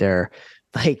piece right there.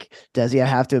 Like, Desi, I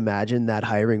have to imagine that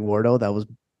hiring Wardo, that was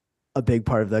a big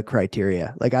part of the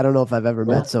criteria. Like, I don't know if I've ever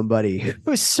met somebody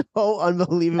who's so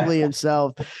unbelievably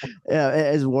himself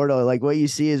as Wardo. Like, what you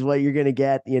see is what you're going to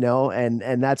get, you know,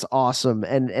 and that's awesome.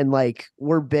 And like,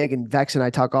 we're big, and Vex and I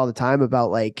talk all the time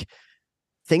about like,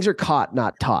 things are caught,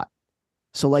 not taught.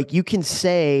 So like, you can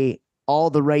say all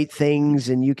the right things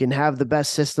and you can have the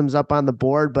best systems up on the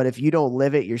board, but if you don't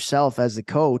live it yourself as the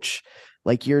coach,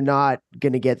 like, you're not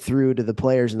going to get through to the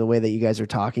players in the way that you guys are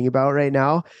talking about right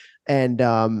now. And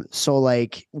so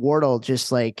like Wardle,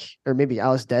 just like, or maybe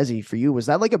Alice, Desi, for you, was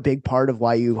that like a big part of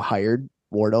why you hired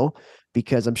Wardle?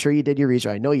 Because I'm sure you did your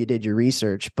research. I know you did your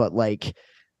research, but like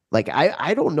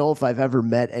I don't know if I've ever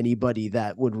met anybody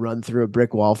that would run through a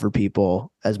brick wall for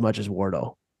people as much as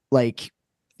Wardle. Like,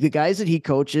 the guys that he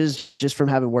coaches, just from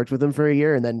having worked with him for a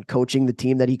year and then coaching the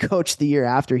team that he coached the year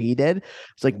after he did,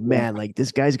 it's like, man, like,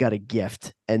 this guy's got a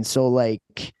gift. And so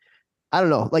like, I don't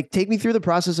know, like, take me through the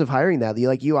process of hiring that.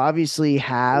 You obviously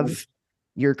have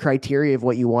your criteria of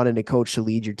what you want in a coach to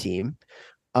lead your team.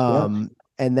 And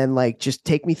then like, just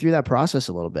take me through that process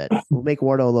a little bit. We'll make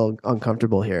Wardo a little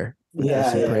uncomfortable here.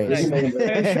 Yeah, Some praise.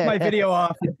 I shut my video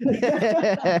off.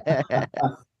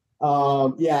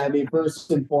 Yeah, I mean,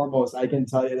 first and foremost, I can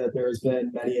tell you that there's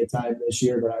been many a time this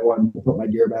year that I wanted to put my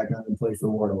gear back on and play for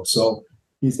Wardle. So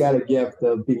he's got a gift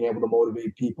of being able to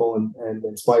motivate people and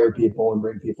inspire people and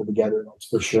bring people together, that's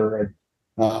for sure.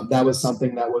 And that was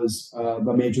something that was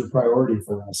a major priority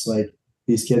for us. Like,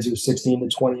 these kids are 16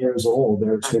 to 20 years old.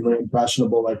 They're extremely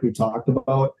impressionable, like we talked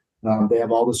about. They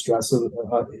have all the stress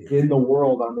in the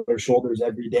world on their shoulders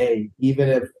every day, even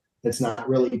if it's not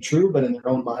really true, but in their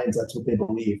own minds, that's what they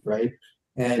believe, right?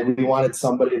 And we wanted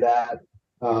somebody that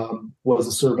was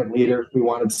a servant leader. We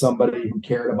wanted somebody who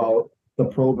cared about the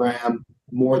program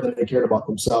more than they cared about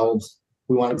themselves.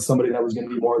 We wanted somebody that was going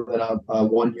to be more than a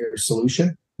one-year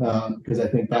solution, because I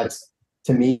think that's,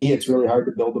 to me, it's really hard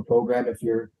to build a program if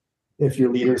your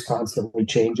leader is constantly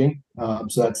changing.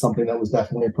 So that's something that was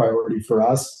definitely a priority for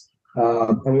us.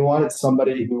 And we wanted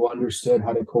somebody who understood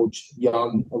how to coach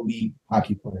young elite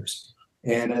hockey players.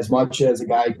 And as much as a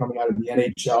guy coming out of the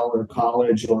NHL or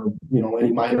college or,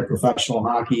 any minor professional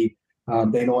hockey,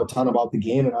 they know a ton about the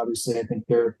game. And obviously I think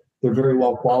they're very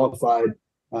well qualified.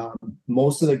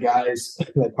 Most of the guys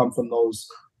that come from those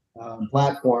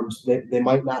platforms, they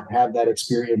might not have that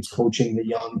experience coaching the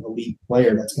young elite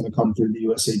player that's going to come through the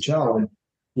USHL. And,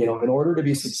 in order to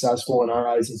be successful in our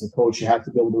eyes as a coach, you have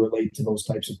to be able to relate to those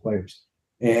types of players.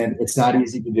 And it's not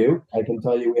easy to do. I can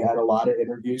tell you we had a lot of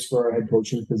interviews for our head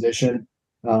coaching position.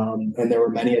 And there were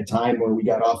many a time where we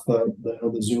got off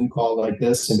the Zoom call like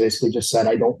this and basically just said,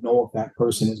 I don't know if that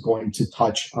person is going to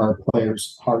touch our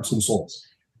players' hearts and souls.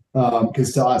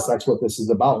 Because to us, that's what this is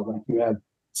about. Like, you have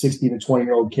 16 to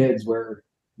 20-year-old kids where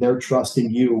they're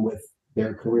trusting you with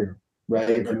their career.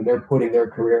 Right. I mean, they're putting their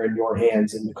career in your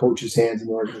hands, in the coach's hands, in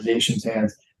the organization's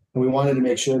hands. And we wanted to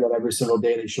make sure that every single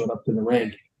day they showed up to the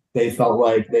rink, they felt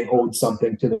like they owed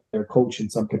something to their coach in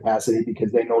some capacity,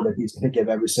 because they know that he's going to give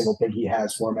every single thing he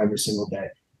has for them every single day.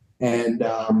 And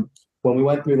when we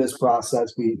went through this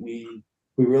process, we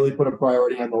really put a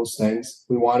priority on those things.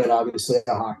 We wanted, obviously,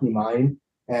 a hockey mind.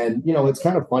 And, it's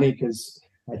kind of funny because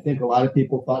I think a lot of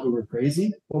people thought we were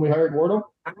crazy when we hired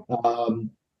Wardle.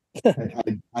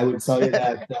 I would tell you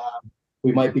that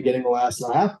we might be getting the last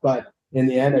laugh, but in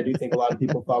the end, I do think a lot of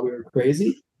people thought we were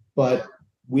crazy, but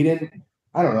we didn't.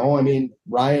 I don't know. I mean,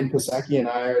 Ryan Kosecki and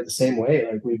I are the same way.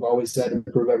 Like, we've always said to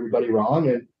prove everybody wrong,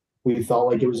 and we felt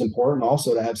like it was important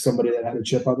also to have somebody that had a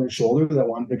chip on their shoulder that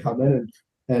wanted to come in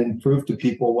and prove to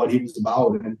people what he was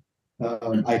about. And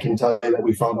I can tell you that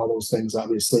we found all those things,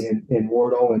 obviously, in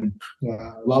Wardle, and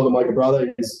love him like a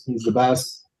brother. He's the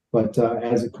best. But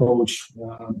as a coach,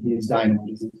 he's dynamite.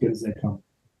 He's as good as they come.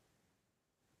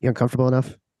 You uncomfortable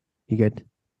enough? You good?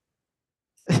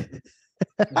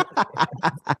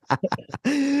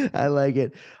 I like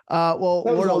it. Well,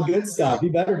 that was all good stuff.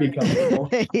 You better be comfortable.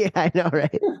 Yeah, I know,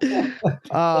 right?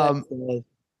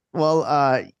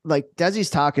 Like Desi's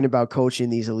talking about coaching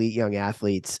these elite young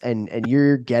athletes, and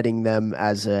you're getting them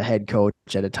as a head coach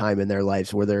at a time in their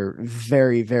lives where they're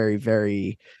very, very,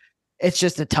 very. It's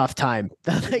just a tough time.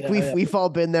 We've all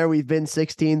been there. We've been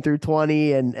 16 through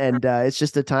 20, and it's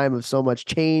just a time of so much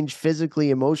change, physically,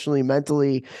 emotionally,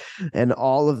 mentally, and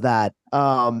all of that.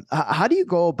 How do you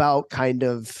go about kind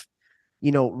of,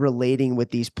 relating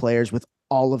with these players with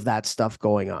all of that stuff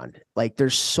going on? Like,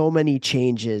 there's so many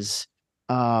changes.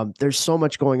 There's so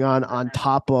much going on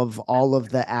top of all of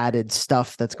the added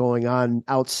stuff that's going on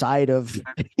outside of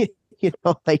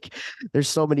like, there's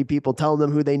so many people telling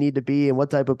them who they need to be and what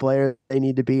type of player they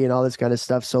need to be and all this kind of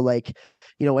stuff. So, like,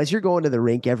 as you're going to the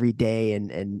rink every day,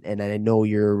 and I know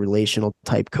you're a relational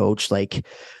type coach, like,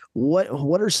 what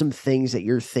are some things that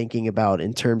you're thinking about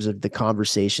in terms of the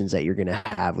conversations that you're going to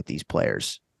have with these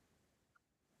players?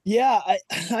 Yeah.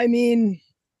 I mean,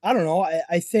 I don't know.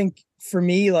 I think for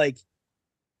me, like,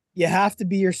 you have to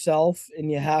be yourself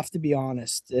and you have to be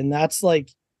honest. And that's like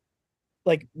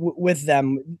with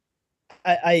them.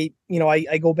 I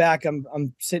go back,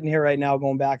 I'm sitting here right now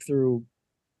going back through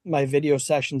my video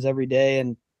sessions every day.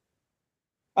 And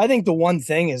I think the one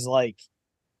thing is, like,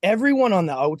 everyone on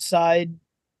the outside,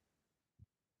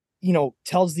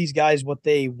 tells these guys what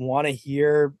they want to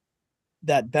hear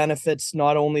that benefits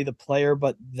not only the player,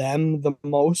 but them the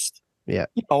most. Yeah.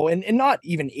 And not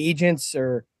even agents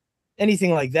or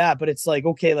anything like that, but it's like,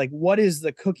 okay, like, what is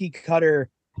the cookie cutter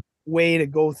way to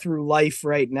go through life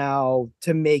right now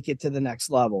to make it to the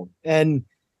next level? And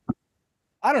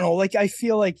I don't know, like, I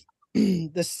feel like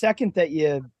the second that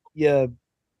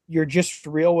you're just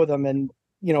real with them, and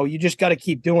you just got to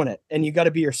keep doing it, and you got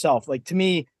to be yourself. Like, to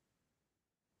me,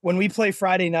 when we play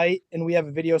Friday night and we have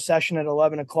a video session at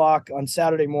 11 o'clock on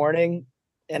Saturday morning,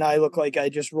 and I look like I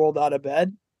just rolled out of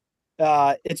bed,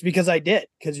 It's because I did,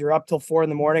 because you're up till 4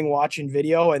 a.m. watching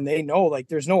video, and they know, like,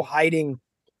 there's no hiding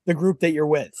the group that you're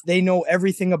with. They know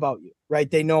everything about you, right?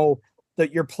 They know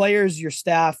that your players, your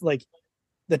staff, like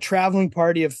the traveling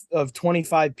party of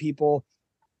 25 people,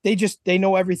 they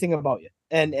know everything about you.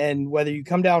 And whether you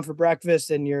come down for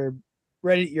breakfast and you're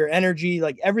ready, your energy,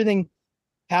 like everything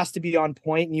has to be on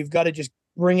point, and you've got to just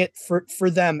bring it for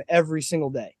them every single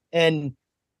day. And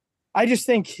I just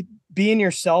think being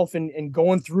yourself and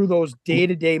going through those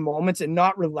day-to-day moments and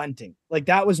not relenting. Like,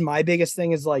 that was my biggest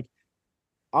thing, is like,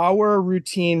 our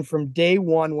routine from day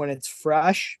one when it's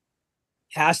fresh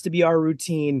has to be our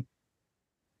routine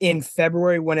in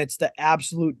February when it's the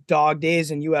absolute dog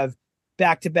days and you have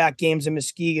back-to-back games in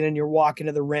Muskegon and you're walking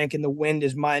to the rink and the wind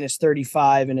is minus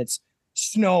 35 and it's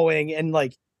snowing, and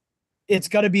like, it's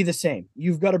got to be the same.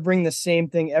 You've got to bring the same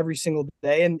thing every single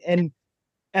day. And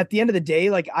at the end of the day,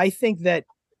 like, I think that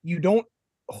you don't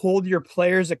hold your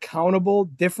players accountable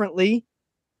differently,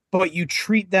 but you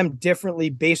treat them differently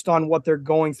based on what they're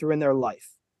going through in their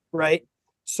life, right?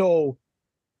 So,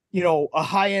 you know, a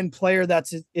high-end player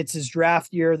it's his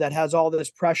draft year that has all this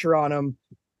pressure on him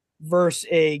versus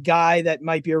a guy that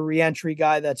might be a reentry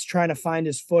guy that's trying to find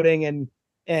his footing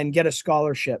and get a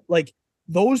scholarship. Like,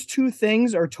 those two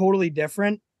things are totally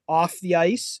different off the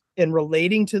ice, and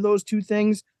relating to those two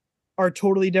things are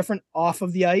totally different off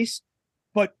of the ice.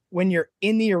 But when you're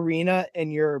in the arena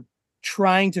and you're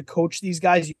trying to coach these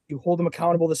guys, you hold them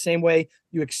accountable the same way.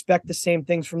 You expect the same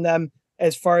things from them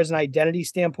as far as an identity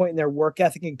standpoint and their work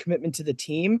ethic and commitment to the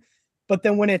team. But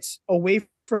then when it's away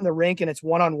from the rink and it's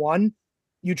one-on-one,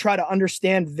 you try to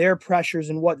understand their pressures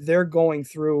and what they're going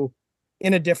through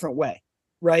in a different way,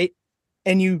 right?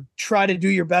 And you try to do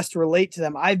your best to relate to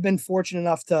them. I've been fortunate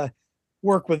enough to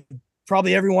work with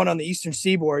probably everyone on the Eastern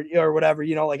Seaboard or whatever,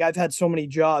 you know, like, I've had so many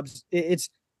jobs. It's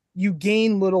you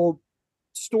gain little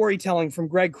storytelling from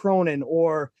Greg Cronin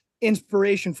or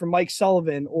inspiration from Mike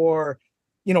Sullivan or,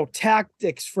 you know,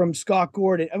 tactics from Scott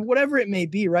Gordon and whatever it may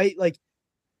be, right? Like,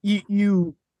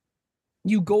 you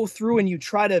go through and you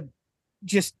try to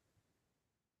just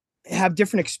have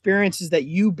different experiences that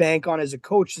you bank on as a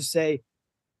coach to say,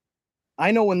 I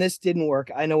know when this didn't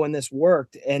work, I know when this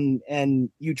worked. And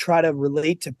you try to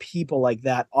relate to people like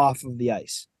that off of the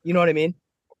ice. You know what I mean?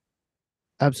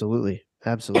 Absolutely.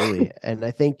 Absolutely. And I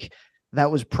think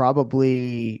that was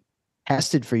probably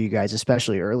tested for you guys,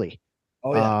 especially early.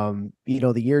 Oh, yeah. You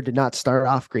know, the year did not start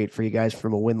off great for you guys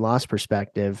from a win-loss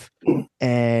perspective.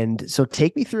 And so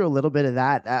take me through a little bit of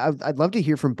that. I'd love to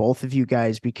hear from both of you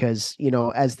guys because, you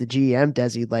know, as the GM,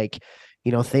 Desi, like,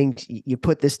 you know, things, you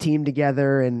put this team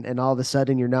together and all of a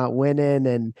sudden you're not winning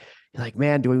and you're like,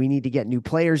 man, do we need to get new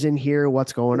players in here?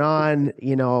 What's going on?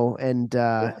 You know, and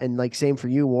like, same for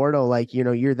you, Wardo, like, you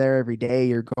know, you're there every day,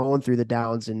 you're going through the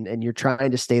downs and you're trying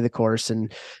to stay the course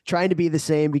and trying to be the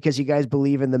same because you guys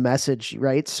believe in the message.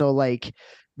 Right. So like,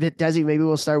 Desi, maybe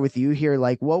we'll start with you here.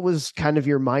 Like, what was kind of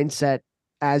your mindset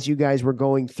as you guys were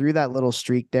going through that little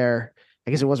streak there? I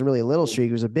guess it wasn't really a little streak.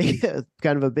 It was a big,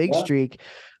 kind of a big streak.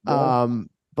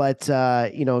 But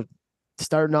you know,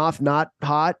 starting off not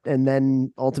hot and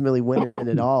then ultimately winning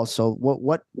it all. So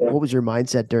what was your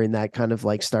mindset during that kind of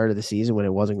like start of the season when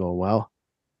it wasn't going well?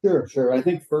 Sure. I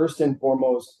think first and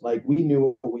foremost, like, we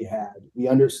knew what we had. We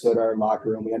understood our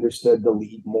locker room. We understood the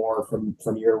league more from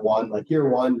year one. Like, year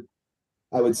one,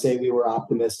 I would say we were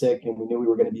optimistic and we knew we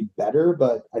were going to be better,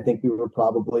 but I think we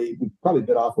probably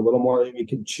bit off a little more than we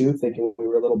could chew, thinking we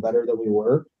were a little better than we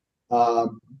were.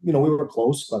 You know, we were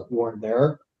close, but we weren't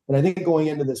there. And I think going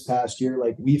into this past year,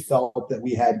 like, we felt that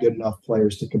we had good enough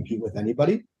players to compete with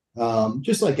anybody.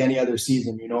 Just like any other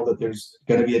season, you know that there's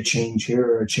going to be a change here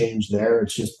or a change there.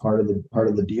 It's just part of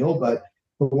the deal. But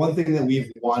one thing that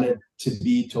we've wanted to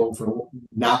be told for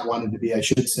not wanted to be, I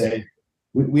should say,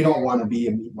 we don't want to be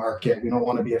a meat market. We don't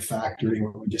want to be a factory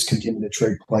where we just continue to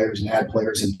trade players and add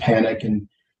players and panic. And,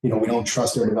 you know, we don't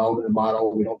trust our development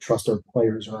model. We don't trust our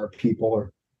players or our people,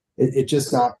 or it's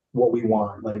just not what we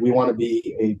want. Like, we want to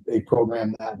be a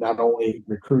program that not only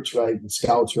recruits right and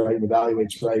scouts right and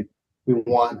evaluates right. We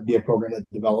want to be a program that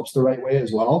develops the right way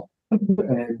as well.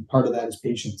 And part of that is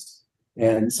patience.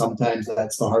 And sometimes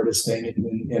that's the hardest thing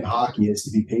in hockey, is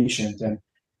to be patient. And,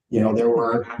 you know, there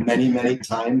were many, many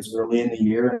times early in the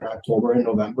year, in October and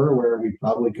November, where we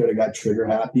probably could have got trigger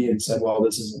happy and said, well,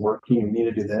 this isn't working. We need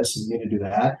to do this and we need to do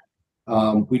that.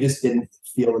 We just didn't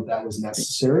feel that was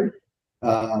necessary. You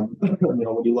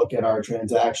know, when you look at our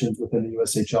transactions within the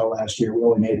USHL last year, we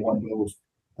only made one move,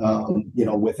 you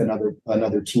know, with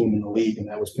another team in the league, and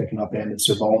that was picking up Andon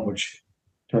Cervone, which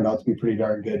turned out to be pretty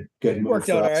darn good move. Worked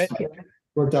out all right.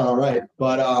 Worked out all right.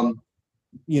 But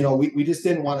we just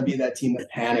didn't want to be that team that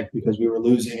panicked because we were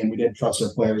losing and we didn't trust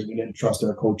our players. We didn't trust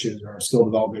our coaches or our skill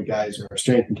development guys or our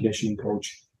strength and conditioning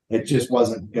coach. It just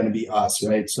wasn't going to be us,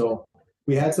 right? So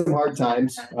we had some hard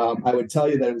times. I would tell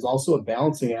you that it was also a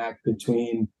balancing act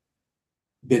between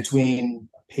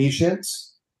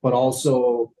patience, but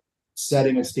also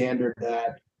setting a standard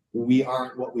that we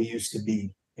aren't what we used to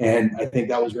be. And I think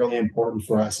that was really important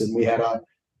for us. And we had a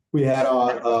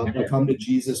come to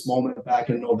Jesus moment back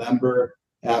in November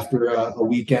after a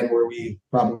weekend where we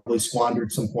probably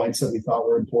squandered some points that we thought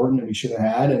were important and we should have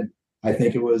had. And I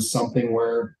think it was something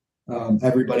where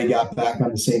everybody got back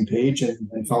on the same page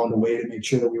and found a way to make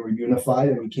sure that we were unified.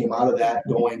 And we came out of that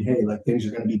going, hey, like things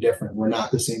are going to be different. We're not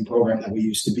the same program that we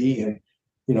used to be. And,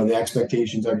 the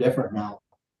expectations are different now.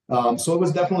 So it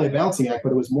was definitely a balancing act,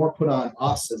 but it was more put on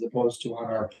us as opposed to on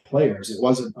our players. It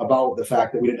wasn't about the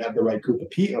fact that we didn't have the right group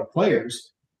of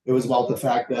players. It was about the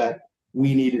fact that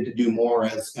we needed to do more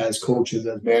as coaches,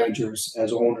 as managers,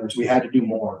 as owners. We had to do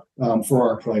more for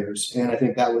our players. And I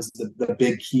think that was the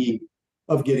big key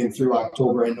of getting through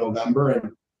October and November.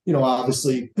 And,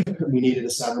 obviously we needed a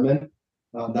centerman.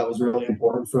 That was really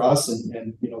important for us.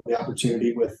 And the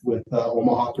opportunity with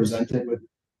Omaha presented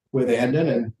with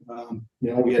Andon, and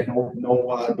we had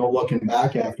no looking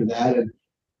back after that. And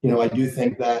I do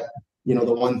think that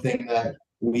the one thing that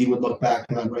we would look back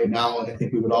on right now, and I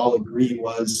think we would all agree,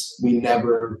 was we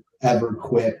never ever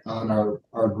quit on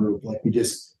our group. Like it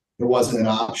wasn't an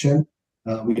option.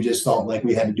 We just felt like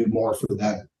we had to do more for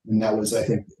them, and that was, I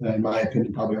think, in my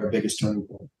opinion, probably our biggest turning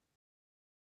point.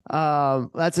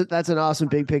 That's an awesome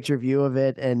big picture view of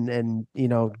it, and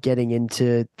getting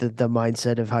into the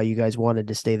mindset of how you guys wanted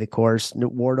to stay the course.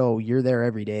 Wardo, you're there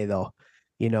every day though.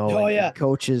 Oh yeah,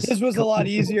 coaches. This was a lot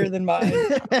easier than mine.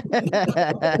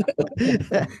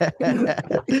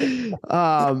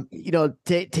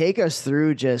 Take us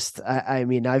through just. I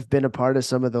mean, I've been a part of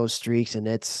some of those streaks, and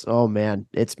it's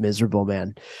miserable,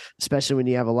 man. Especially when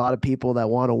you have a lot of people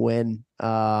that want to win.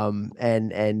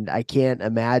 And I can't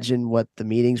imagine what the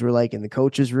meetings were like in the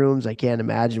coaches' rooms. I can't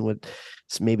imagine what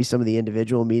maybe some of the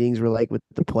individual meetings were like with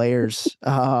the players.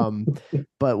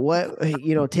 But what,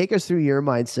 take us through your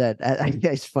mindset.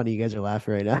 It's funny. You guys are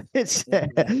laughing right now.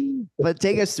 But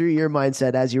take us through your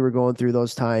mindset as you were going through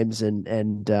those times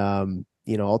and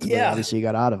ultimately, obviously you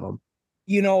got out of them.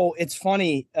 It's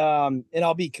funny. And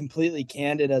I'll be completely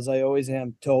candid as I always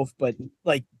am, Toph, but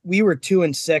like we were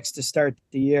 2-6 to start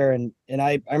the year. And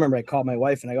I remember I called my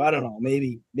wife and I go, I don't know,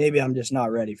 maybe I'm just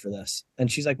not ready for this.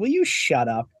 And she's like, will you shut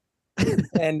up?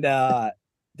 And Desi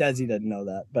doesn't know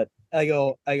that, but I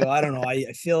go, I don't know.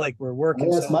 I feel like we're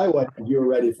working. I asked my wife if you were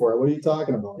ready for it. What are you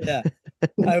talking about? Yeah.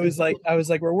 I was like,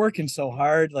 we're working so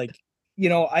hard. Like,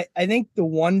 I think the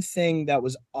one thing that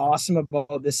was awesome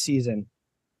about this season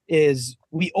is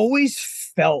we always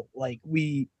felt like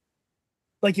it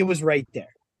was right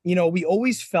there. We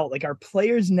always felt like our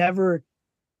players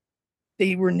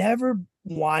they were never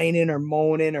whining or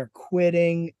moaning or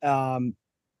quitting. And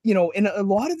a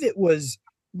lot of it was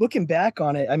looking back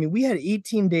on it. I mean, we had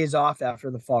 18 days off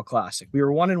after the Fall Classic. We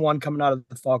were 1-1 coming out of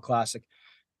the Fall Classic.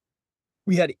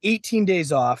 We had 18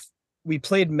 days off. We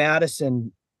played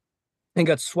Madison and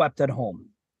got swept at home.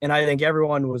 And I think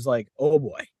everyone was like, oh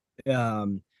boy,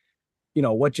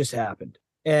 what just happened?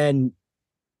 And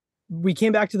we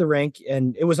came back to the rink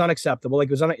and it was unacceptable.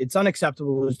 Like it's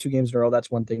unacceptable to lose 2 games in a row.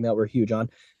 That's one thing that we're huge on.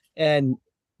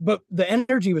 But the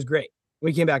energy was great.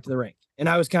 We came back to the rink. And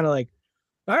I was kind of like,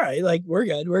 all right, like we're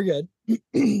good.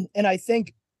 And I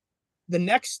think the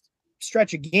next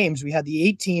stretch of games, we had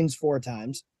the 18s 4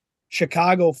 times,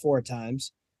 Chicago 4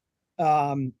 times.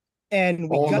 And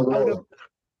we got out of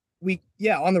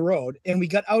on the road. And we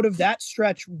got out of that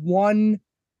stretch 1-2-1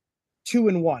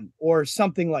 or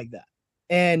something like that.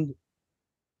 And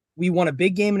we won a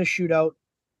big game in a shootout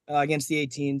against the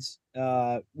 18s.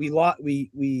 We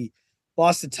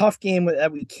lost a tough game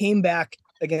that we came back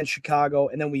against Chicago,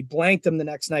 and then we blanked them the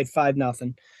next night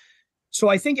 5-0. So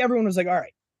I think everyone was like, all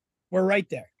right, we're right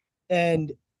there.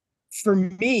 And for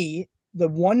me, the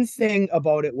one thing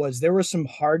about it was there were some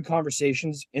hard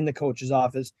conversations in the coach's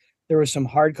office. There were some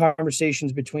hard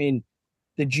conversations between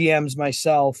the GMs,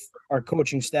 myself, our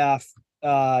coaching staff,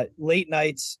 late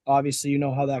nights. Obviously, you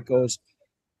know how that goes.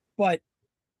 But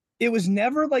it was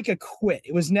never like a quit.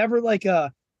 It was never like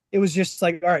it was just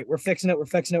like, all right, we're fixing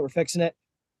it.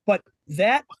 But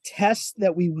that test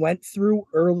that we went through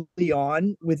early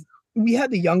on we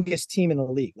had the youngest team in the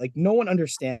league. Like no one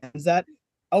understands that.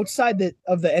 Outside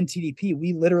of the NTDP,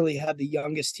 we literally had the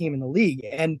youngest team in the league.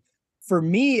 And for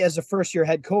me as a first-year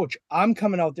head coach, I'm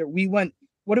coming out there. We went,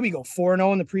 what did we go,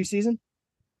 4-0 in the preseason?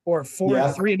 Or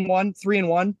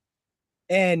 3-1?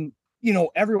 And,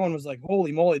 everyone was like,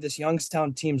 holy moly, this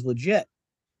Youngstown team's legit.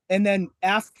 And then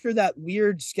after that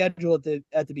weird schedule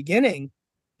at the beginning,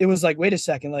 it was like, wait a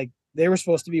second, like they were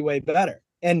supposed to be way better.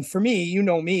 And for me,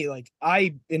 me, like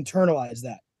I internalized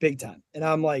that big time. And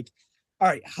I'm like, all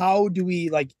right, how do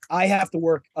we, like, I have to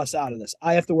work us out of this.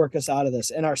 I have to work us out of this.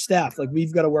 And our staff, like,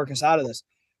 we've got to work us out of this.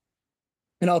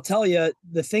 And I'll tell you,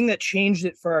 the thing that changed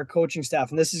it for our coaching staff,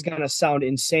 and this is going to sound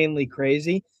insanely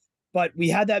crazy, but we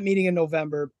had that meeting in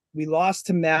November. We lost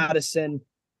to Madison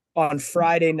on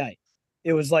Friday night.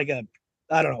 It was like it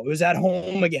was at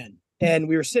home again. And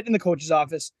we were sitting in the coach's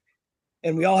office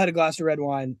and we all had a glass of red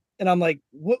wine. And I'm like,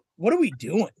 what are we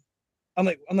doing? I'm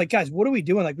like, guys, what are we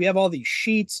doing? Like, we have all these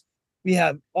sheets. We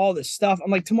have all this stuff. I'm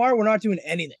like, tomorrow we're not doing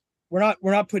anything. We're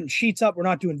not putting sheets up. We're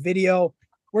not doing video.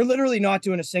 We're literally not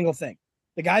doing a single thing.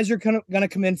 The guys are going to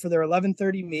come in for their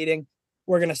 11:30 meeting.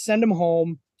 We're going to send them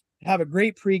home, have a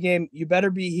great pregame. You better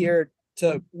be here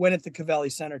to win at the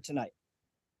Covelli Center tonight.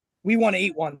 We won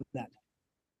 8-1 that night.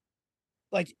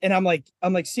 Like, and I'm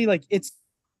like, see, like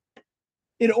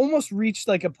it almost reached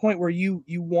like a point where you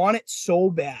want it so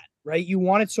bad, right? You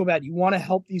want it so bad. You want to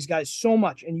help these guys so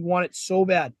much, and you want it so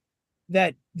bad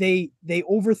that they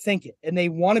overthink it and they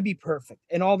want to be perfect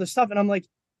and all this stuff. And I'm like,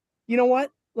 you know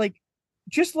what? Like,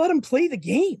 just let them play the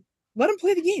game. Let them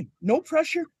play the game. No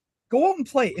pressure. Go out and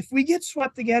play. If we get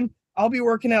swept again, I'll be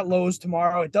working at Lowe's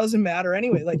tomorrow. It doesn't matter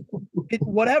anyway. Like,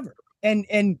 whatever. And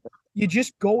you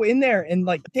just go in there and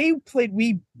like we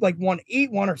won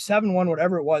 8-1 or 7-1,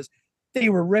 whatever it was. They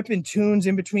were ripping tunes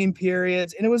in between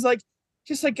periods. And it was like,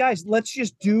 just like, guys, let's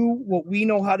just do what we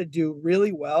know how to do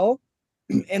really well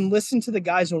and listen to the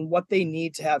guys on what they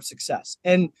need to have success.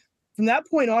 And from that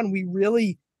point on,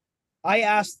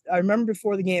 I remember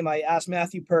before the game, I asked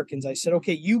Matthew Perkins, I said,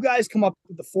 okay, you guys come up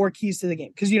with the 4 keys to the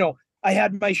game. Cause I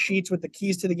had my sheets with the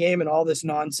keys to the game and all this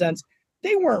nonsense.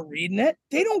 They weren't reading it.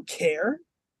 They don't care,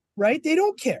 right? They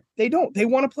don't care. They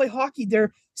want to play hockey.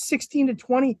 They're 16 to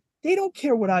 20. They don't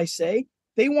care what I say.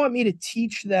 They want me to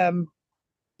teach them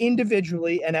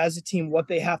individually and as a team what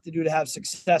they have to do to have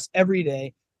success every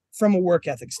day from a work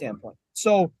ethic standpoint.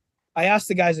 So I asked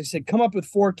the guys, I said, come up with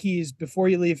 4 keys before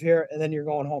you leave here, and then you're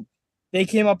going home. They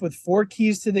came up with 4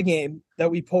 keys to the game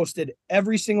that we posted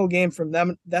every single game from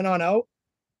them then on out.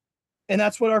 And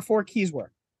that's what our 4 keys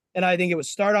were. And I think it was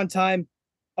start on time,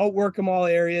 outwork them all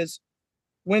areas,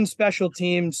 win special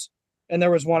teams. And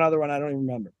there was one other one I don't even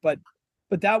remember. But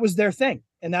that was their thing.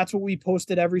 And that's what we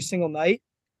posted every single night.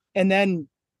 And then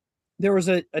there was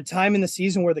a time in the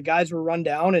season where the guys were run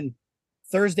down, and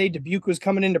Thursday, Dubuque was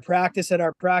coming into practice at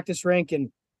our practice rink,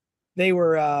 and they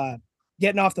were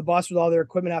getting off the bus with all their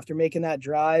equipment after making that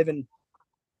drive. And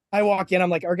I walk in, I'm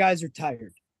like, our guys are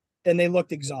tired, and they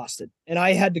looked exhausted. And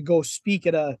I had to go speak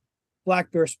at a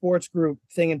Black Bear Sports Group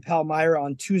thing in Palmyra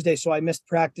on Tuesday. So I missed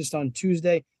practice on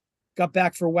Tuesday, got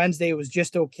back for Wednesday. It was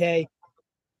just okay.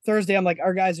 Thursday, I'm like,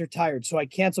 our guys are tired. So I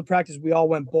canceled practice. We all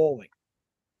went bowling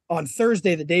on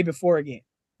Thursday, the day before a game.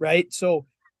 Right. So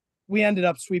we ended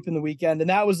up sweeping the weekend.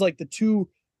 And that was like the 2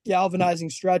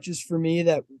 galvanizing stretches for me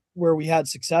where we had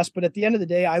success. But at the end of the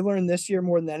day, I learned this year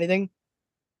more than anything,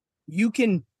 you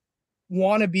can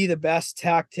want to be the best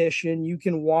tactician. You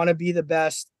can want to be the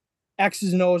best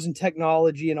X's and O's and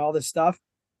technology and all this stuff.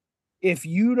 If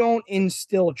you don't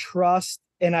instill trust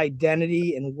and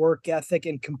identity and work ethic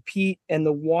and compete and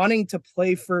the wanting to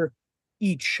play for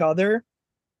each other,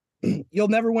 you'll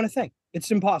never win a thing.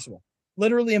 It's impossible.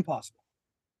 Literally impossible.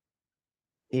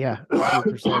 Yeah,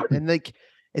 100%. And like,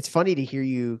 it's funny to hear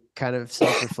you kind of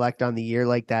self-reflect on the year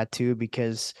like that too,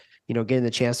 because, getting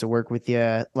the chance to work with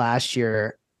you last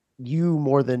year, you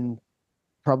more than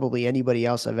probably anybody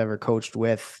else I've ever coached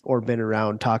with or been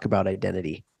around talk about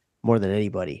identity more than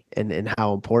anybody and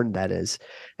how important that is.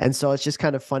 And so it's just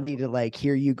kind of funny to like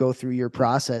hear you go through your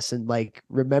process and like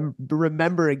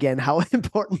remember again how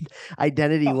important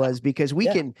identity was, because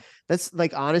that's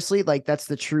like, honestly, like that's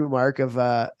the true mark of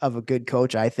a good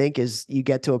coach, I think, is you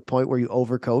get to a point where you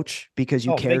overcoach because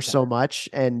you care so much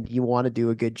and you want to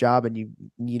do a good job, and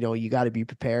you got to be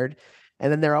prepared.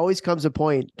 And then there always comes a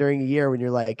point during a year when you're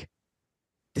like,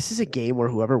 this is a game where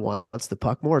whoever wants the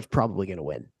puck more is probably going to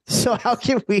win. So how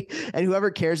can we, and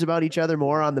whoever cares about each other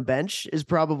more on the bench is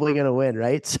probably going to win.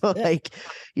 Right. So like,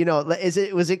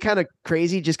 was it kind of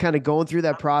crazy just kind of going through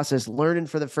that process, learning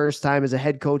for the first time as a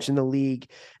head coach in the league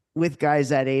with guys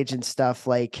that age and stuff?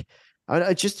 Like,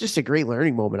 it's just a great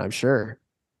learning moment, I'm sure.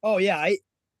 Oh yeah.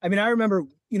 I mean, I remember,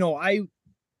 I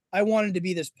wanted to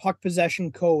be this puck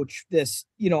possession coach, this,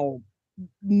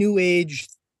 new age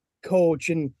coach.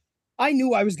 And I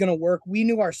knew I was going to work. We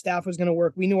knew our staff was going to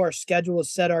work. We knew our schedule was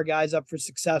set our guys up for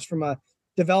success from a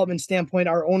development standpoint,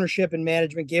 our ownership and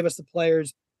management gave us the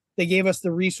players. They gave us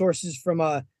the resources from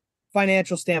a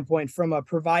financial standpoint, from a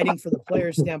providing for the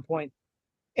players standpoint.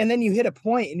 And then you hit a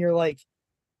point and you're like,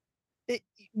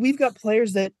 we've got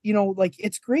players that, like,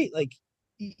 it's great. Like,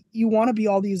 you want to be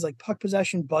all these like puck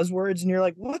possession buzzwords, and you're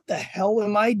like, what the hell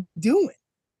am I doing?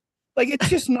 Like, it's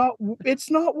just not, it's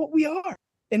not what we are.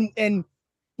 And,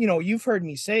 you've heard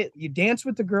me say it, you dance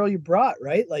with the girl you brought,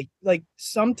 right? Like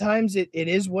sometimes it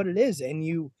is what it is. And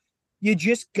you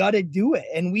just got to do it.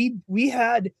 And we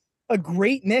had a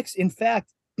great mix. In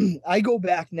fact, I go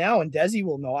back now, and Desi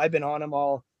will know, I've been on him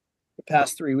all the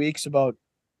past 3 weeks about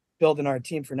building our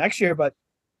team for next year, but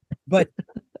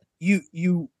you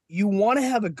want to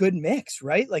have a good mix,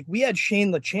 right? Like, we had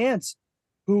Shane LaChance,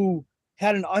 who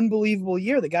had an unbelievable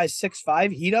year. The guy's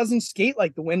 6'5". He doesn't skate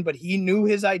like the wind, but he knew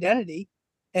his identity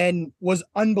and was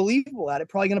unbelievable at it,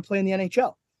 probably going to play in the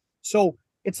NHL. So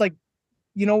it's like,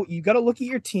 you got to look at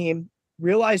your team,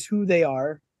 realize who they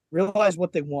are, realize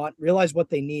what they want, realize what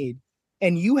they need.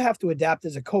 And you have to adapt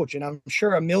as a coach. And I'm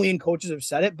sure a million coaches have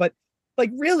said it, but like,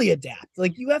 really adapt.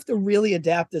 Like, you have to really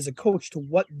adapt as a coach to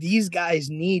what these guys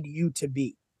need you to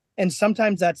be. And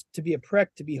sometimes that's to be a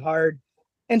prick, to be hard.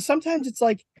 And sometimes it's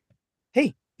like,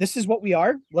 hey, this is what we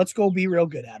are. Let's go be real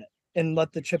good at it and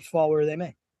let the chips fall where they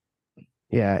may.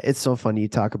 Yeah, it's so funny you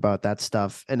talk about that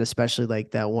stuff, and especially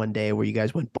like that one day where you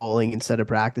guys went bowling instead of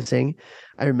practicing.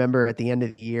 I remember at the end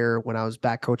of the year when I was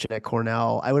back coaching at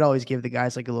Cornell, I would always give the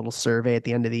guys like a little survey at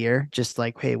the end of the year, just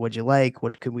like, hey, what'd you like?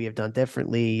 What could we have done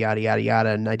differently? Yada, yada,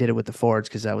 yada. And I did it with the forwards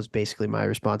because that was basically my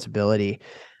responsibility.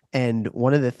 And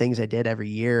one of the things I did every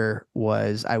year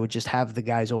was I would just have the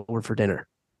guys over for dinner,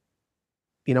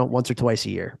 once or twice a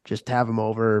year, just have them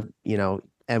over,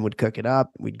 and would cook it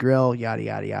up. We'd grill, yada,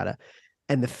 yada, yada.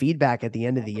 And the feedback at the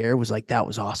end of the year was like, that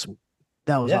was awesome.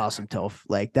 That was awesome, Toph.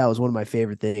 Like, that was one of my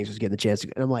favorite things, was getting the chance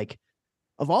to. And I'm like,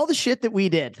 of all the shit that we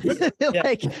did,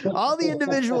 like all the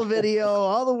individual video,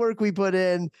 all the work we put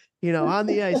in, on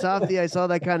the ice, off the ice, all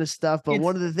that kind of stuff. But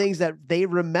one of the things that they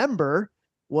remember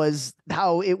was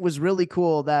how it was really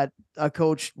cool that a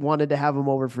coach wanted to have them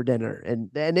over for dinner. And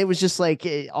it was just like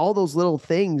all those little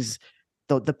things,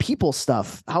 the people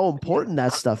stuff, how important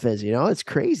that stuff is, it's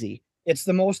crazy. It's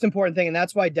the most important thing. And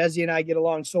that's why Desi and I get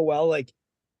along so well. Like,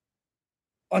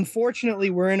 unfortunately,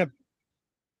 we're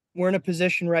in a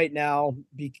position right now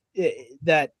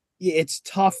that it's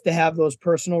tough to have those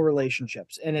personal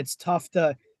relationships. And it's tough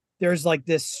there's like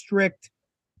this strict,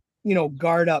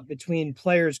 guard up between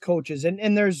players, coaches,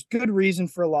 and there's good reason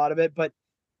for a lot of it. But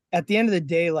at the end of the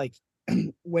day, like,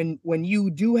 when you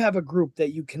do have a group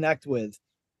that you connect with,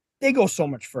 they go so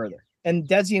much further. And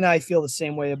Desi and I feel the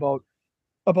same way about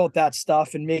that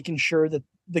stuff, and making sure that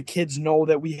the kids know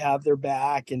that we have their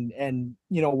back and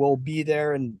we'll be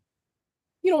there, and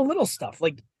little stuff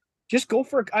like just go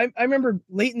for it. I remember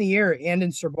late in the year,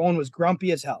 Andon Sorbonne was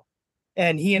grumpy as hell,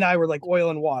 and he and I were like oil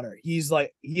and water. He's an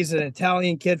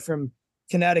Italian kid from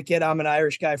Connecticut. I'm an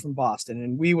Irish guy from Boston,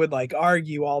 and we would like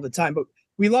argue all the time, but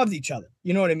we loved each other.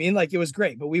 You know what I mean? Like, it was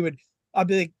great, but I'd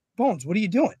be like, Bones, what are you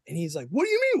doing? And he's like, what do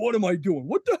you mean? What am I doing?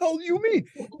 What the hell do you mean?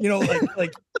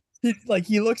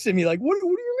 He looks at me like, what do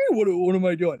you mean? What am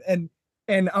I doing?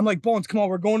 And I'm like, Bones, come on,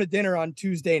 we're going to dinner on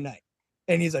Tuesday night.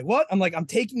 And he's like, what? I'm like, I'm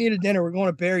taking you to dinner. We're going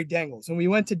to Barry Dangles. And we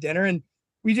went to dinner, and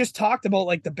we just talked about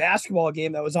like the basketball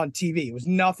game that was on TV. It was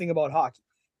nothing about hockey.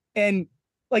 And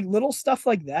like little stuff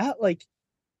like that, like,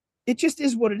 it just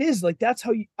is what it is. Like, that's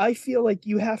how I feel like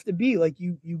you have to be. Like,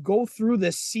 you go through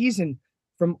this season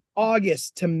from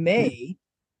August to May.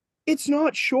 It's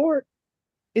not short.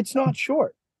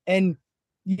 And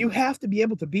you have to be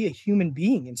able to be a human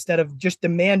being instead of just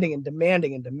demanding and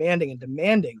demanding and demanding and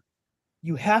demanding.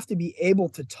 You have to be able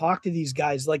to talk to these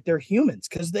guys like they're humans,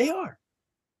 because they are.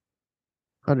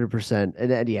 100%.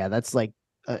 And yeah, that's like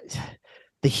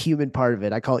the human part of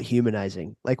it. I call it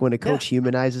humanizing. Like, when a coach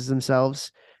humanizes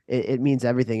themselves, it means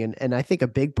everything. And I think a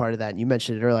big part of that, and you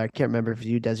mentioned it earlier, I can't remember if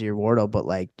you, Desi, or Wardo, but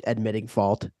like admitting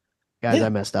fault. Guys, I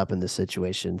messed up in this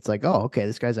situation. It's like, oh, okay,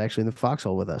 this guy's actually in the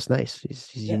foxhole with us. Nice. He's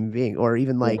a human being. Or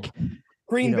even like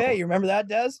Green Bay. You remember that,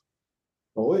 Des?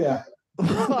 Oh, yeah.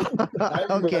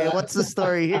 Okay, what's the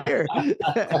story here?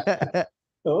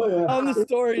 Oh, yeah. On the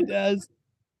story, Des.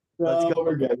 No,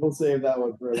 we're good. We'll save that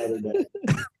one for another day.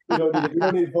 We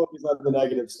don't need to focus on the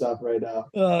negative stuff right now.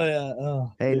 Oh, yeah.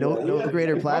 Oh. Hey, no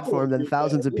greater platform than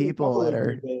thousands of people that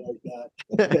are.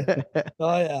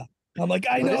 Oh, yeah. I'm like,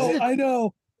 I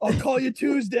know. I'll call you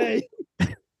Tuesday.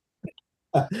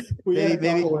 We had a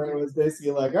couple where it was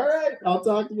basically like, all right, I'll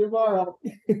talk to you tomorrow.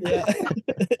 Yeah.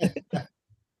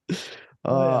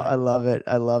 Oh, I love it.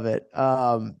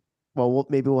 Well,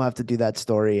 maybe we'll have to do that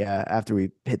story after we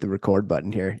hit the record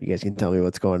button here. You guys can tell me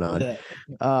what's going on.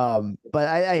 But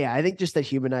I think just the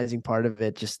humanizing part of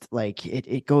it, just like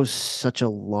it goes such a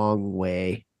long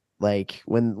way. Like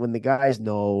when the guys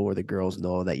know or the girls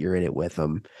know that you're in it with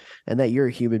them, and that you're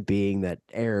a human being that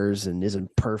errs and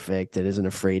isn't perfect and isn't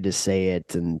afraid to say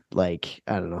it, and like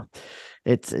I don't know,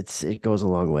 it goes a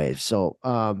long way. So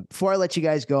before I let you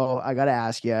guys go, I gotta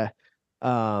ask you.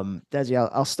 Desi,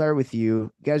 I'll start with you.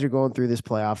 You guys are going through this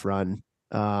playoff run.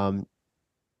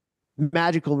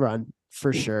 Magical run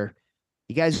for sure.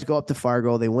 You guys go up to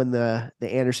Fargo. They win the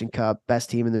Anderson Cup,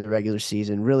 best team in the regular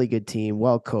season. Really good team,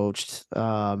 well coached.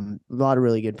 A lot of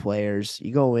really good players.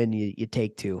 You go in, you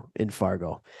take two in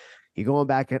Fargo. You're going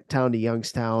back town to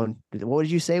Youngstown. What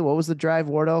did you say? What was the drive,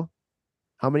 Wardo?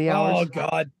 How many hours? Oh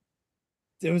God,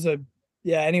 it was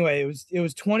anyway, it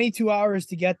was 22 hours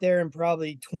to get there and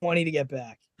probably 20 to get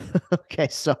back. Okay,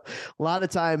 so a lot of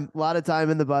time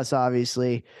in the bus,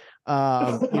 obviously.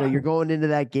 You're going into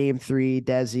that game 3,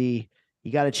 Desi.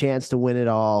 You got a chance to win it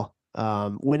all.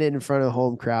 Win it in front of the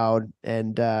home crowd.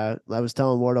 And I was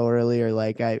telling Wardo earlier,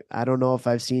 like I don't know if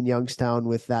I've seen Youngstown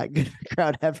with that good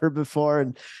crowd ever before,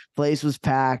 and place was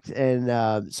packed.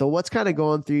 And so what's kind of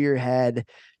going through your head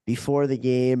before the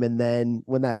game, and then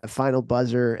when that final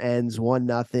buzzer ends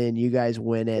 1-0, you guys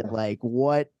win it? Like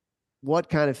what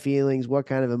kind of feelings, what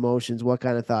kind of emotions, what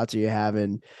kind of thoughts are you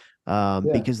having?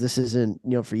 Because this isn't,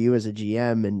 for you as a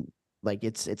GM, and like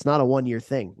it's not a 1-year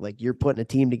thing. Like you're putting a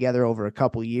team together over a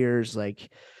couple years.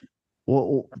 Like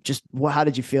how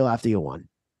did you feel after you won?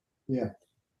 Yeah,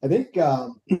 I think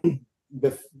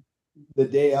the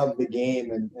day of the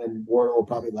game, and Wardo will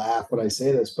probably laugh when I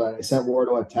say this, but I sent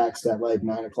Wardo a text at like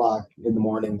 9:00 in the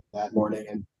morning that morning,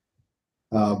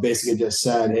 and basically just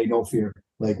said, "Hey, no fear.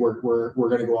 Like we're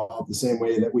going to go out the same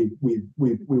way that we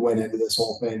went into this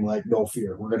whole thing. Like no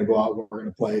fear. We're going to go out. We're going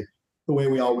to play the way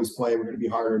we always play. We're going to be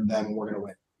harder than them, and we're going to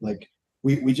win." Like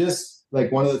we just,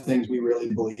 like, one of the things we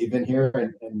really believe in here,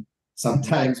 and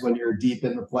sometimes when you're deep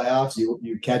in the playoffs,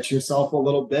 you catch yourself a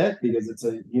little bit because it's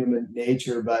a human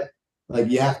nature, but like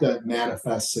you have to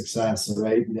manifest success,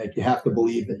 right? Like you have to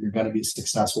believe that you're going to be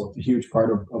successful. It's a huge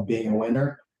part of being a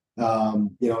winner.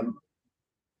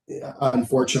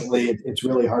 Unfortunately, it's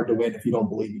really hard to win if you don't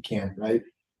believe you can, right?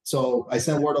 So I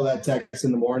sent Wardo that text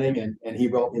in the morning, and he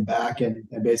wrote me back and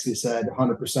basically said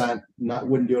 100%,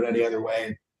 wouldn't do it any other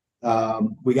way.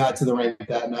 We got to the rink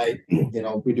that night.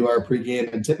 We do our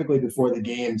pregame, and typically before the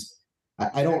games,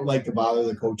 I don't like to bother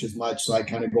the coaches much, so I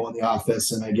kind of go in the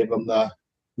office and I give them the,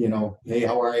 hey,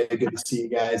 how are you? Good to see you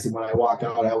guys. And when I walk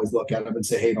out, I always look at them and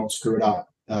say, hey, don't screw it up.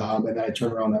 And then I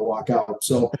turn around and I walk out.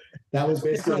 So that was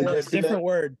basically a different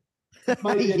word.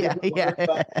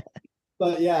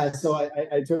 But yeah, so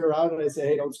I turn around and I say,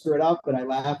 hey, don't screw it up. And I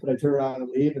laugh and I turn around and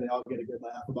leave, and they all get a good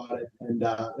laugh about it. And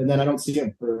then I don't see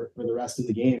them for the rest of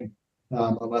the game,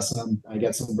 unless I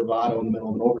get some bravado in the middle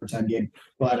of an overtime game.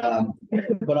 But other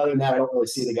than that, I don't really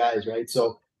see the guys, right?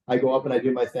 So I go up and I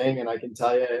do my thing, and I can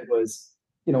tell you it was,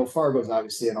 Fargo's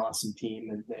obviously an awesome team,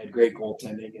 and they had great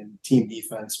goaltending, and team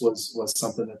defense was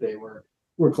something that they were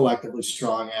collectively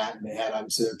strong at, and they had,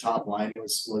 obviously, their top line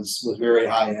was very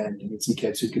high end, and some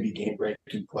kids who could be game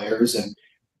breaking players, and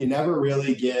you never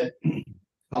really get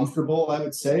comfortable. I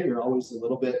would say you're always a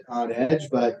little bit on edge,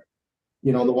 but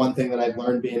the one thing that I've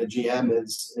learned being a GM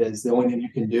is the only thing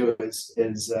you can do is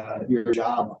your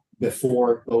job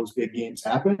before those big games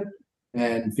happen,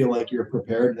 and feel like you're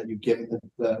prepared, and that you've given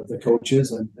the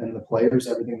coaches and the players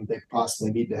everything that they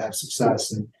possibly need to have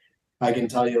success. And I can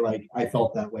tell you, like, I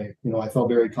felt that way. I felt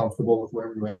very comfortable with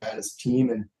where we were at as a team.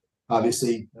 And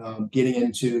obviously, getting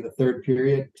into the third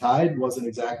period tied wasn't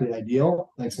exactly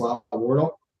ideal. Thanks a lot,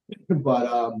 Wardle.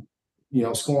 But,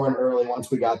 scoring early once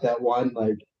we got that one,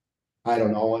 like, I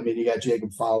don't know. I mean, you got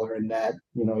Jacob Fowler in net.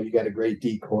 You got a great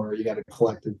decor. You got a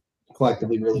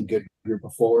collectively really good group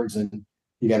of forwards, and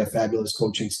you got a fabulous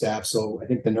coaching staff. So I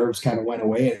think the nerves kind of went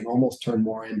away, and it almost turned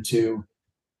more into,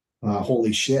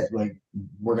 holy shit, like,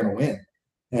 we're going to win.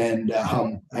 And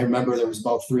I remember there was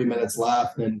about 3 minutes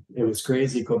left, and it was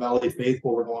crazy. Covelli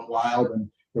faithful were going wild, and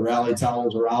the rally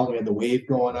towels were out. We had the wave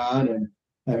going on, and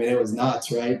I mean, it was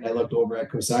nuts, right? And I looked over at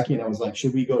Kosecki, and I was like,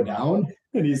 should we go down?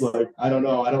 And he's like, I don't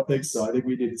know. I don't think so. I think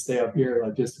we need to stay up here,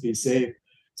 like, just to be safe.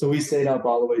 So we stayed up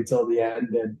all the way till the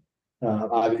end, and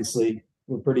obviously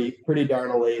we're pretty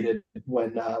darn elated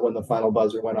when the final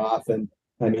buzzer went off. And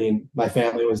I mean, my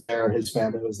family was there, his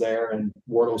family was there, and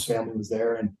Wardle's family was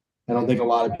there. And I don't think a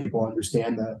lot of people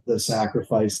understand the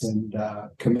sacrifice and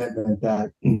commitment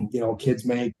that, kids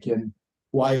make, and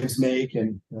wives make,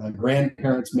 and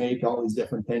grandparents make, all these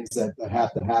different things that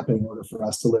have to happen in order for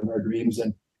us to live our dreams.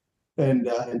 And and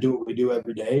do what we do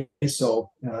every day.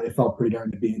 So it felt pretty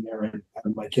darn to be in there and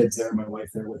having my kids there, my wife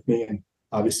there with me, and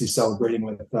obviously celebrating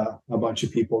with a bunch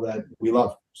of people that we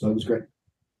love. So it was great.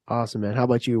 Awesome, man. How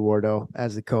about you, Wardo,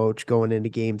 as the coach going into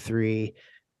game 3?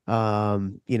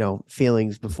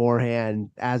 Feelings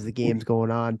beforehand as the game's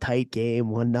going on, tight game,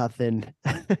 1-0.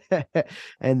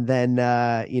 And then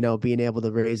being able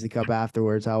to raise the cup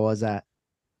afterwards. How was that?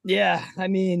 Yeah, I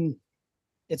mean,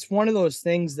 it's one of those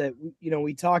things that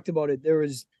we talked about it. There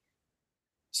was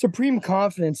supreme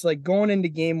confidence. Like going into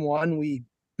game 1, we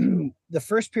the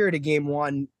first period of game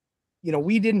 1,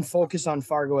 we didn't focus on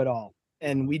Fargo at all.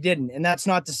 And we didn't. And that's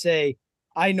not to say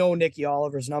I know Nikki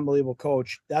Oliver is an unbelievable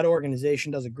coach. That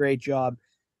organization does a great job.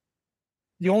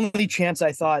 The only chance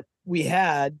I thought we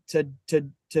had to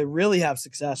really have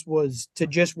success was to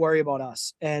just worry about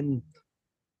us. And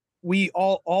we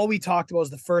all we talked about was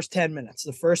the first 10 minutes,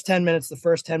 the first 10 minutes, the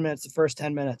first 10 minutes, the first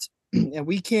 10 minutes. And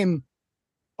we came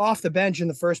off the bench in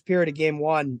the first period of game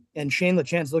 1, and Shane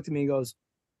LeChance looked at me and goes,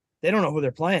 "They don't know who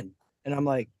they're playing." And I'm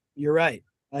like, "You're right."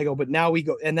 I go, "But now we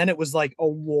go." And then it was like a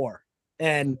war.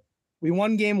 And we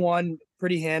won game 1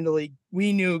 pretty handily.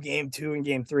 We knew game 2 and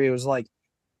game 3, it was like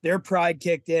their pride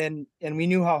kicked in, and we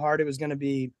knew how hard it was going to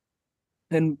be.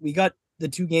 And we got the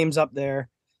 2 games up there.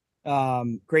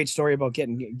 Great story about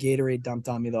getting Gatorade dumped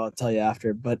on me, though. I'll tell you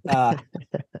after. But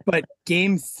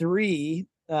game 3,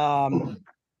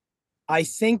 I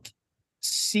think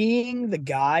seeing the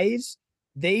guys,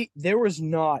 there was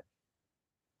not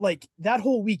like that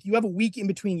whole week. You have a week in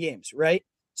between games, right?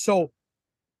 So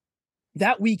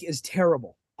that week is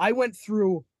terrible. I went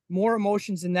through more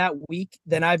emotions in that week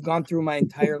than I've gone through my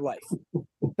entire life.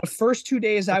 The first 2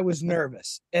 days I was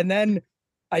nervous. And then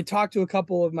I talked to a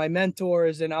couple of my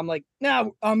mentors and I'm like, "Nah,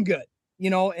 I'm good."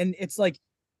 And it's like,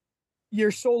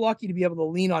 you're so lucky to be able to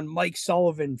lean on Mike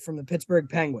Sullivan from the Pittsburgh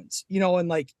Penguins, and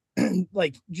like,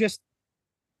 like just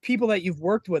people that you've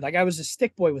worked with. Like I was a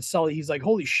stick boy with Sully. He's like,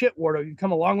 "Holy shit, Wardo, you've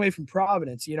come a long way from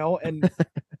Providence,"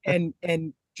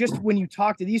 and just when you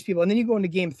talk to these people, and then you go into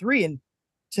game 3 and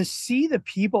to see the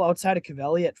people outside of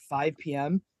Cavelli at 5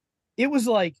 p.m., it was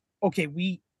like,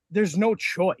 okay, there's no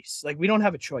choice. Like we don't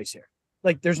have a choice here.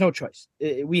 Like there's no choice.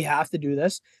 We have to do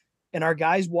this. And our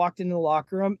guys walked into the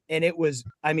locker room and it was,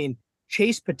 I mean,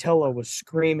 Chase Patillo was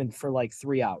screaming for like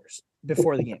 3 hours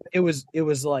before the game. It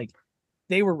was like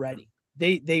they were ready.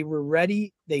 They were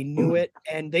ready. They knew it,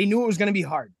 and they knew it was going to be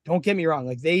hard. Don't get me wrong.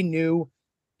 Like they knew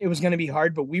it was going to be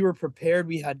hard, but we were prepared.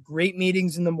 We had great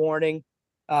meetings in the morning.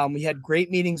 We had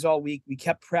great meetings all week. We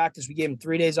kept practice. We gave them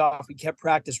 3 days off. We kept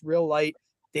practice real light.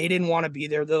 They didn't want to be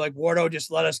there. They're like, "Wardo,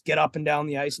 just let us get up and down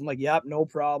the ice." I'm like, "Yep, no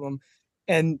problem."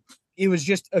 And it was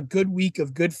just a good week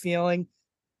of good feeling.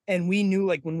 And we knew,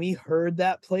 like, when we heard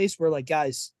that place, we're like,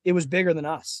 guys, it was bigger than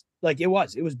us. Like it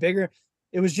was bigger.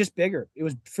 It was just bigger. It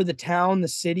was for the town, the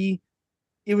city.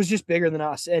 It was just bigger than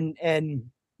us. And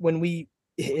when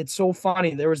it's so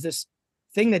funny. There was this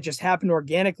thing that just happened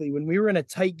organically when we were in a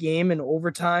tight game in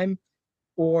overtime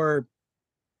or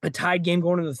a tied game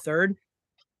going into the third.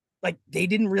 Like they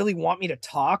didn't really want me to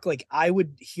talk. Like I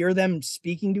would hear them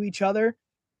speaking to each other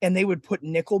and they would put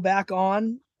Nickelback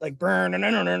on, like burn,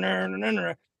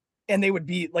 and they would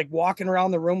be like walking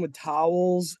around the room with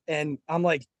towels. And I'm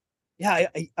like, yeah,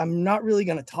 I'm not really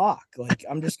going to talk. Like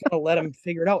I'm just going to let them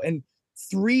figure it out. And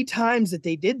 3 times that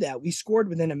they did that, we scored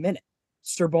within a minute.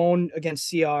 Sorbonne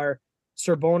against CR,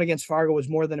 Sorbonne against Fargo was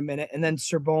more than a minute. And then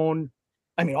Sorbonne,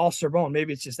 I mean, all Sorbonne,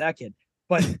 maybe it's just that kid,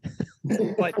 but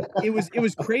it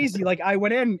was crazy. Like I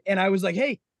went in and I was like,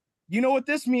 "Hey, you know what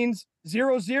this means?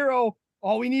 0-0.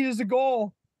 All we need is a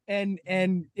goal." And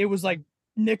it was like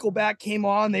Nickelback came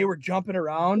on, they were jumping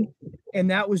around, and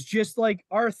that was just like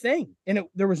our thing. And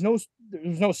there was no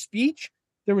speech,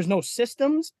 there was no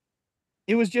systems.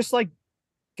 It was just like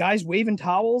guys waving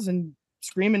towels and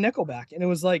screaming Nickelback. And it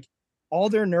was like all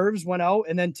their nerves went out.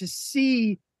 And then to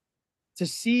see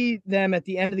them at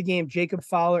the end of the game, Jacob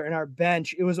Fowler and our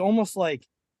bench, it was almost like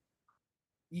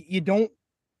you don't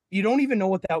even know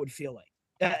what that would feel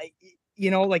like.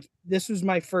 Like this was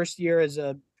my first year as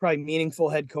a probably meaningful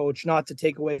head coach, not to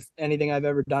take away anything I've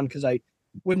ever done, because I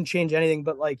wouldn't change anything,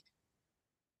 but like,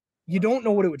 you don't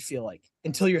know what it would feel like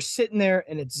until you're sitting there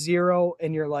and it's 0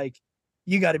 and you're like,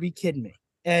 you got to be kidding me.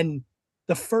 And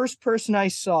the first person I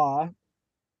saw,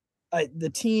 the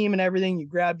team and everything, you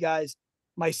grab guys,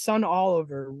 my son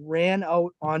Oliver ran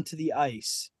out onto the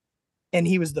ice and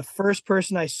he was the first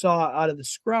person I saw out of the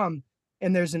scrum.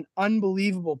 And there's an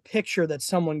unbelievable picture that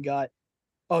someone got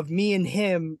of me and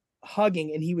him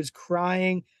hugging, and he was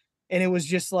crying. And it was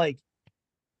just like,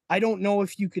 I don't know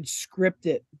if you could script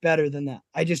it better than that.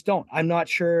 I just don't. I'm not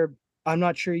sure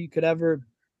you could ever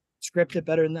script it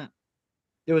better than that.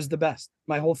 It was the best.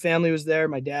 My whole family was there.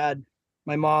 My dad,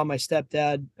 my mom, my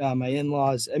stepdad, my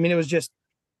in-laws. I mean, it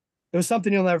was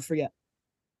something you'll never forget.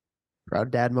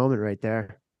 Proud dad moment right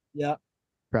there. Yeah.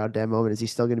 Proud dad moment. Is he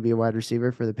still going to be a wide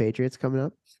receiver for the Patriots coming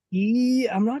up?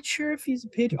 I'm not sure if he's a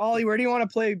Patriot. Ollie, where do you want to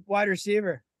play wide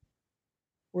receiver?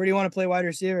 Where do you want to play wide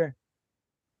receiver?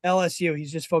 LSU.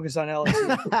 He's just focused on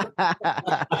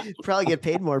LSU. Probably get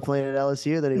paid more playing at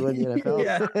LSU than he would in the NFL.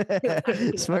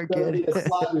 Yeah. Smart Better kid. be a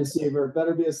slot receiver.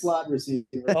 Better be a slot receiver.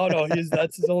 Oh no,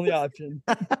 that's his only option.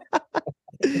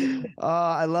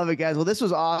 I love it, guys. Well, this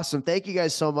was awesome. Thank you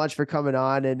guys so much for coming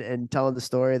on and telling the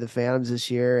story of the Phantoms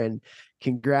this year. And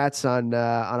congrats on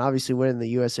obviously winning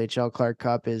the USHL Clark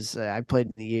Cup. I played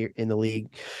in the league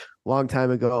a long time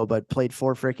ago, but played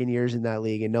 4 freaking years in that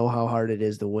league and know how hard it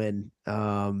is to win.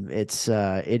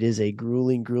 It is a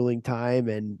grueling time,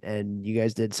 and you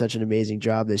guys did such an amazing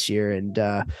job this year. And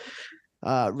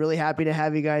really happy to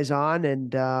have you guys on.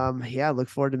 And look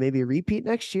forward to maybe a repeat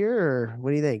next year. Or what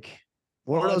do you think?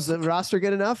 Wardo's the roster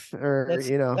good enough, or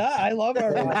I love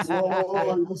our roster.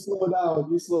 You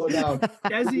slow down.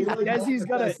 Desi's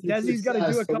got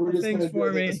to do a couple things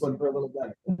for me. This one for a little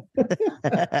bit.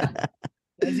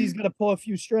 Desi's got to pull a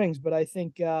few strings, but I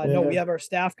think no, we have our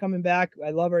staff coming back. I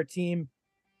love our team.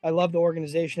 I love the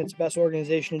organization. It's the best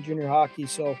organization in junior hockey.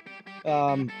 So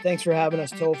thanks for having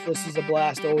us, Toph. This is a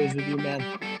blast always with you,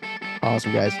 man.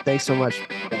 Awesome, guys. Thanks so much.